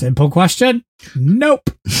 Simple question. Nope.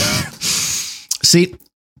 See,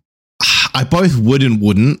 I both would and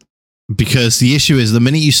wouldn't, because the issue is the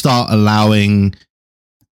minute you start allowing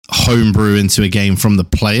homebrew into a game from the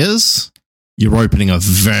players, you're opening a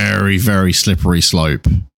very, very slippery slope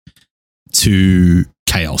to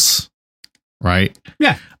chaos, right?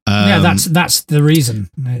 Yeah. That's the reason.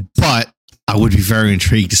 But I would be very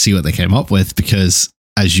intrigued to see what they came up with, because,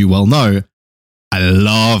 as you well know, I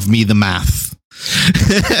love me the math.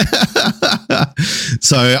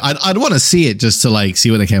 So I'd want to see it just to like see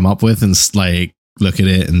what they came up with and like look at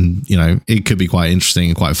it, and it could be quite interesting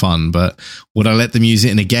and quite fun. But would I let them use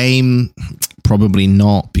it in a game? Probably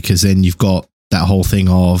not, because then you've got that whole thing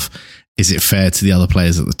of, is it fair to the other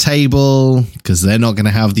players at the table? Because they're not going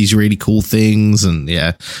to have these really cool things. And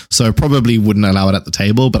so I probably wouldn't allow it at the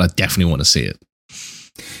table, but I definitely want to see it.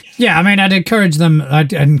 Yeah, I mean, I'd encourage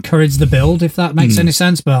the build, if that makes any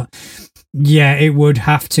sense. But yeah, it would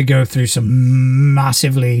have to go through some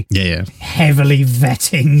massively, heavily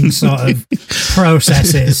vetting sort of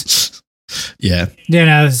processes. Yeah,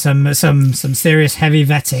 some serious heavy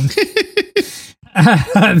vetting.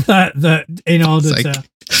 that in order to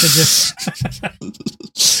just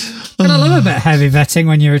and I love a bit of heavy vetting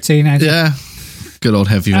when you're a teenager. Yeah, good old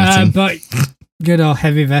heavy vetting. But Good old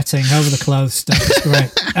heavy vetting over the clothes stuff. It's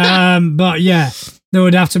great. But yeah, there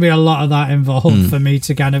would have to be a lot of that involved for me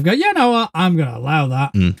to kind of go, you know what, I'm going to allow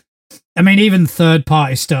that. I mean, even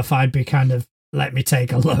third-party stuff, I'd be kind of, let me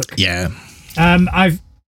take a look. Yeah.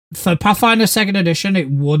 For Pathfinder 2nd Edition, it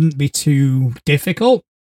wouldn't be too difficult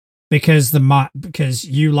because because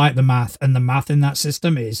you like the math, and the math in that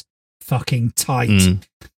system is fucking tight.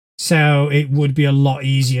 So it would be a lot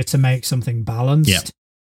easier to make something balanced. Yeah.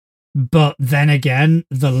 But then again,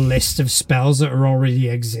 the list of spells that are already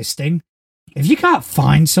existing, if you can't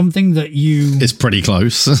find something that it's pretty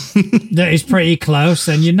close. that is pretty close,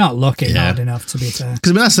 then you're not looking hard enough, to be fair.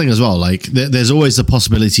 Because I mean, that's the thing as well. Like, there's always the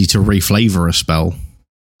possibility to reflavor a spell.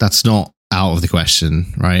 That's not out of the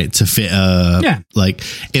question, right? To fit like,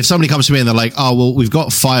 if somebody comes to me and they're like, oh, well, we've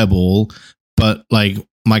got Fireball, but like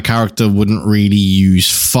my character wouldn't really use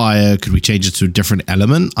fire. Could we change it to a different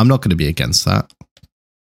element? I'm not going to be against that.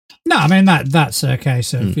 No, I mean, that's a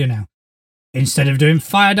case of, you know, instead of doing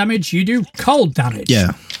fire damage, you do cold damage.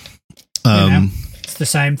 Yeah. It's the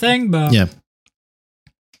same thing, but... Yeah.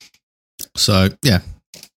 So, yeah.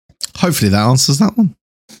 Hopefully that answers that one.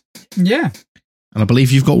 Yeah. And I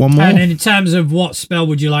believe you've got one more. And in terms of what spell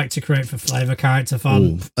would you like to create for flavor character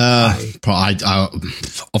fun? I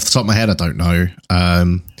off the top of my head, I don't know.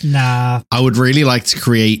 Nah. I would really like to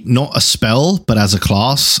create not a spell, but as a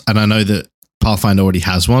class. And I know that Pathfinder already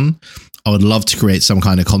has one. I would love to create some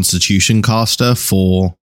kind of Constitution caster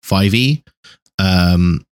for 5e.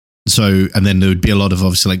 So, and then there would be a lot of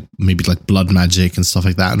obviously like maybe like blood magic and stuff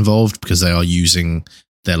like that involved because they are using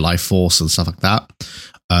their life force and stuff like that.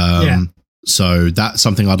 So that's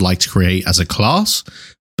something I'd like to create as a class,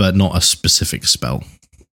 but not a specific spell.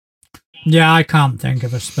 Yeah, I can't think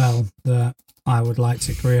of a spell that I would like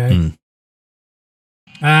to create.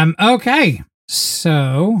 Okay,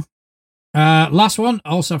 so last one,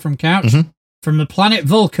 also from Couch, from the planet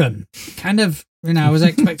Vulcan. Kind of, you know, I was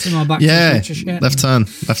expecting more Back to the Future shit. Left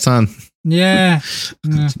turn. Yeah.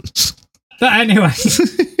 But anyway,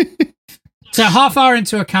 so half hour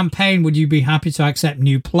into a campaign, would you be happy to accept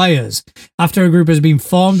new players? After a group has been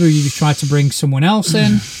formed, will you try to bring someone else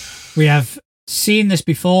in? We have seen this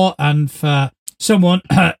before, and for someone,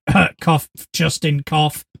 cough, Justin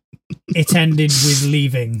cough, it ended with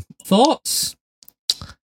leaving. Thoughts?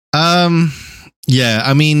 Yeah,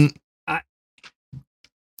 I mean,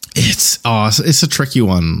 it's a tricky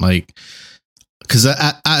one, like, because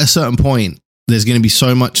at a certain point, there's going to be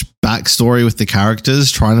so much backstory with the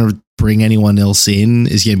characters. Trying to bring anyone else in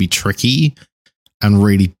is going to be tricky and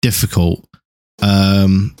really difficult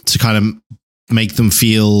to kind of make them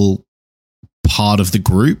feel part of the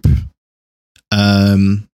group.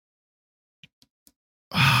 I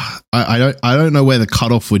don't know where the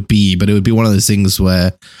cutoff would be, but it would be one of those things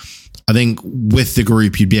where I think with the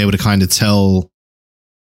group, you'd be able to kind of tell.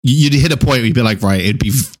 You'd hit a point where you'd be like, right, it'd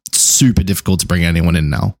be super difficult to bring anyone in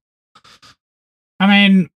now. I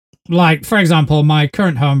mean, like, for example, my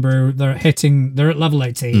current homebrew, they're at level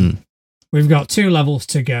 18. We've got 2 levels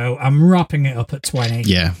to go. I'm wrapping it up at 20.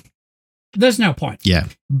 Yeah. There's no point. Yeah.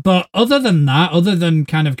 But other than that, other than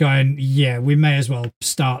kind of going, yeah, we may as well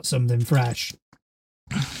start something fresh.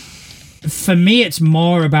 For me, it's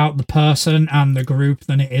more about the person and the group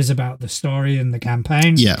than it is about the story and the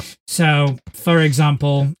campaign. Yeah. So, for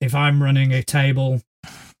example, if I'm running a table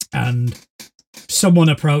and someone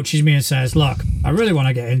approaches me and says, look, I really want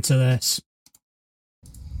to get into this.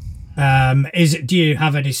 Do you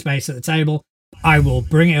have any space at the table? I will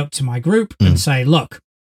bring it up to my group and say, look,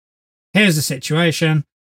 here's the situation.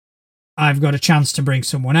 I've got a chance to bring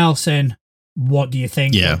someone else in. What do you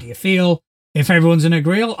think? Yeah. What do you feel? If everyone's in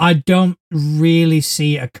agreement, I don't really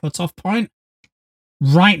see a cutoff point.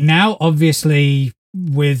 Right now, obviously,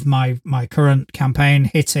 with my current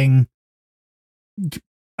campaign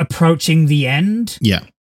approaching the end,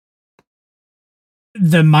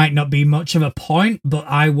 there might not be much of a point, but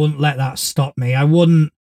I wouldn't let that stop me. I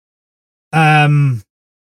wouldn't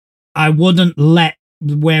let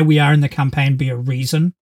where we are in the campaign be a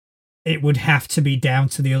reason. It would have to be down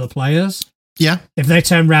to the other players. Yeah. If they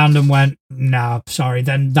turned around and went, no, sorry,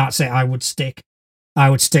 then that's it. I would stick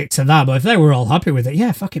to that. But if they were all happy with it,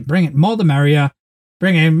 yeah, fucking bring it. More the merrier.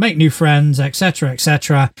 Bring in, make new friends, etc.,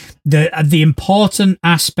 etc. The important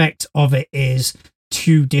aspect of it is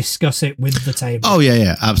to discuss it with the table. Oh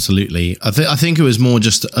yeah, absolutely. I think it was more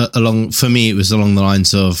just for me, it was along the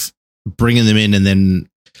lines of bringing them in, and then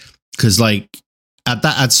because like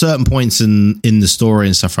at certain points in the story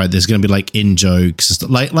and stuff, right, there's going to be like in jokes,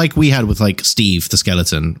 like we had with like Steve the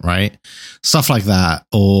skeleton, right, stuff like that,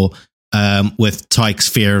 or with Tyke's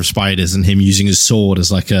fear of spiders and him using his sword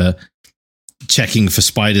as like a checking for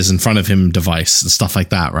spiders in front of him device and stuff like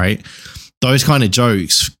that, right? Those kind of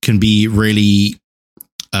jokes can be really,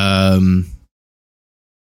 I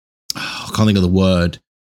can't think of the word.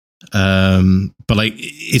 But like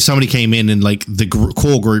if somebody came in and like the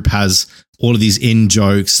core group has all of these in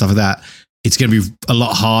jokes, stuff like that, it's going to be a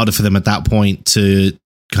lot harder for them at that point to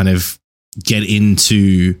kind of get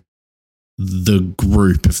into the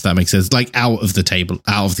group, if that makes sense, like out of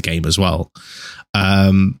the game as well.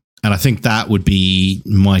 And I think that would be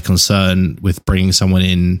my concern with bringing someone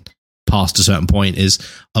in past a certain point, is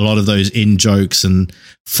a lot of those in jokes and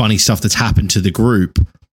funny stuff that's happened to the group,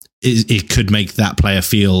 it could make that player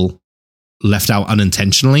feel left out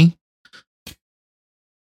unintentionally.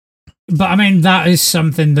 But I mean, that is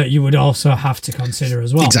something that you would also have to consider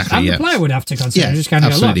as well. Exactly. And yeah. the player would have to consider. Yeah, just kind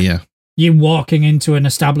of absolutely. Go, look, you're walking into an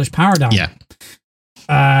established paradigm. Yeah.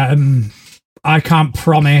 I can't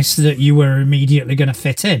promise that you were immediately going to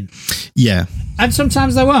fit in. Yeah. And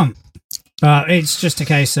sometimes they won't. But it's just a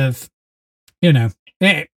case of,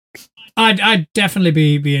 I'd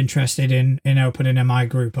definitely be interested in opening my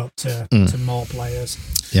group up to more players.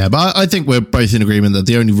 Yeah, but I think we're both in agreement that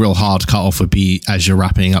the only real hard cut-off would be as you're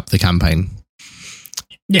wrapping up the campaign.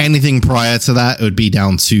 Yeah. Anything prior to that, it would be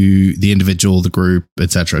down to the individual, the group,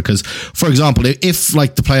 etc. Because, for example, if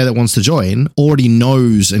like the player that wants to join already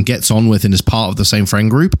knows and gets on with and is part of the same friend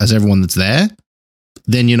group as everyone that's there,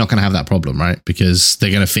 then you're not going to have that problem, right? Because they're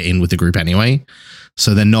going to fit in with the group anyway.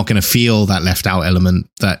 So they're not going to feel that left out element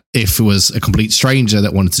that if it was a complete stranger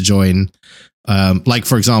that wanted to join, like,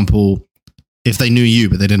 for example, if they knew you,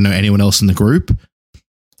 but they didn't know anyone else in the group,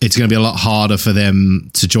 it's going to be a lot harder for them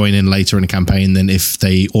to join in later in a campaign than if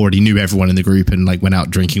they already knew everyone in the group and like went out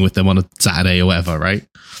drinking with them on a Saturday or whatever, right?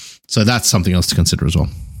 So that's something else to consider as well.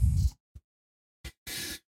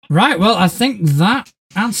 Right. Well, I think that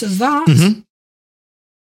answers that. Mm-hmm.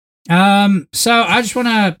 So I just want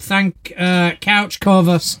to thank Couch,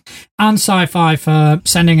 Corvus, and Sci-Fi for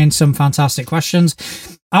sending in some fantastic questions.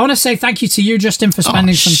 I want to say thank you to you, Justin, for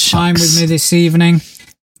spending some time with me this evening.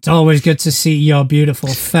 It's always good to see your beautiful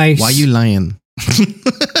face. Why are you lying?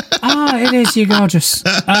 It is. You're gorgeous.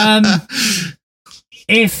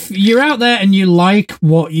 If you're out there and you like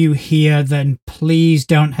what you hear, then please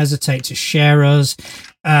don't hesitate to share us.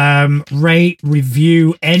 Rate,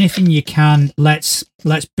 review, anything you can. Let's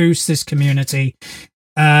boost this community.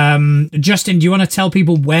 Justin, do you want to tell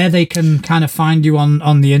people where they can kind of find you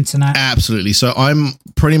on the internet? Absolutely. So I'm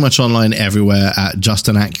pretty much online everywhere at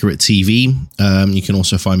Justin Accurate TV. You can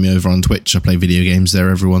also find me over on Twitch. I play video games there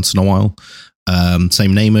every once in a while.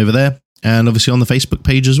 Same name over there, and obviously on the Facebook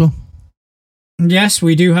page as well. Yes,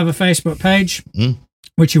 we do have a Facebook page,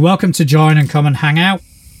 which you're welcome to join and come and hang out.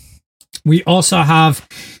 We also have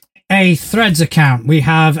a Threads account. We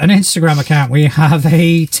have an Instagram account. We have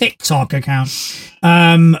a TikTok account.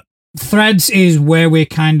 Threads is where we're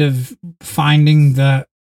kind of finding that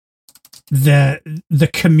the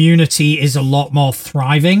community is a lot more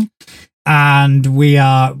thriving, and we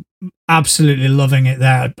are absolutely loving it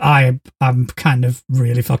there. I'm kind of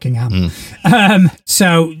really fucking am.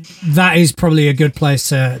 So that is probably a good place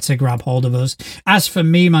to grab hold of us. As for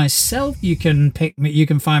me myself, you can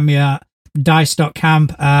find me at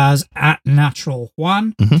dice.camp as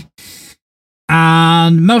 @natural1.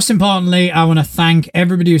 And most importantly, I want to thank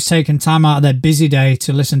everybody who's taken time out of their busy day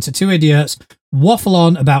to listen to two idiots waffle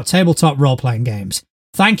on about tabletop role-playing games.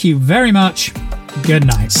 Thank you very much. Good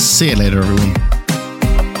night. See you later, everyone.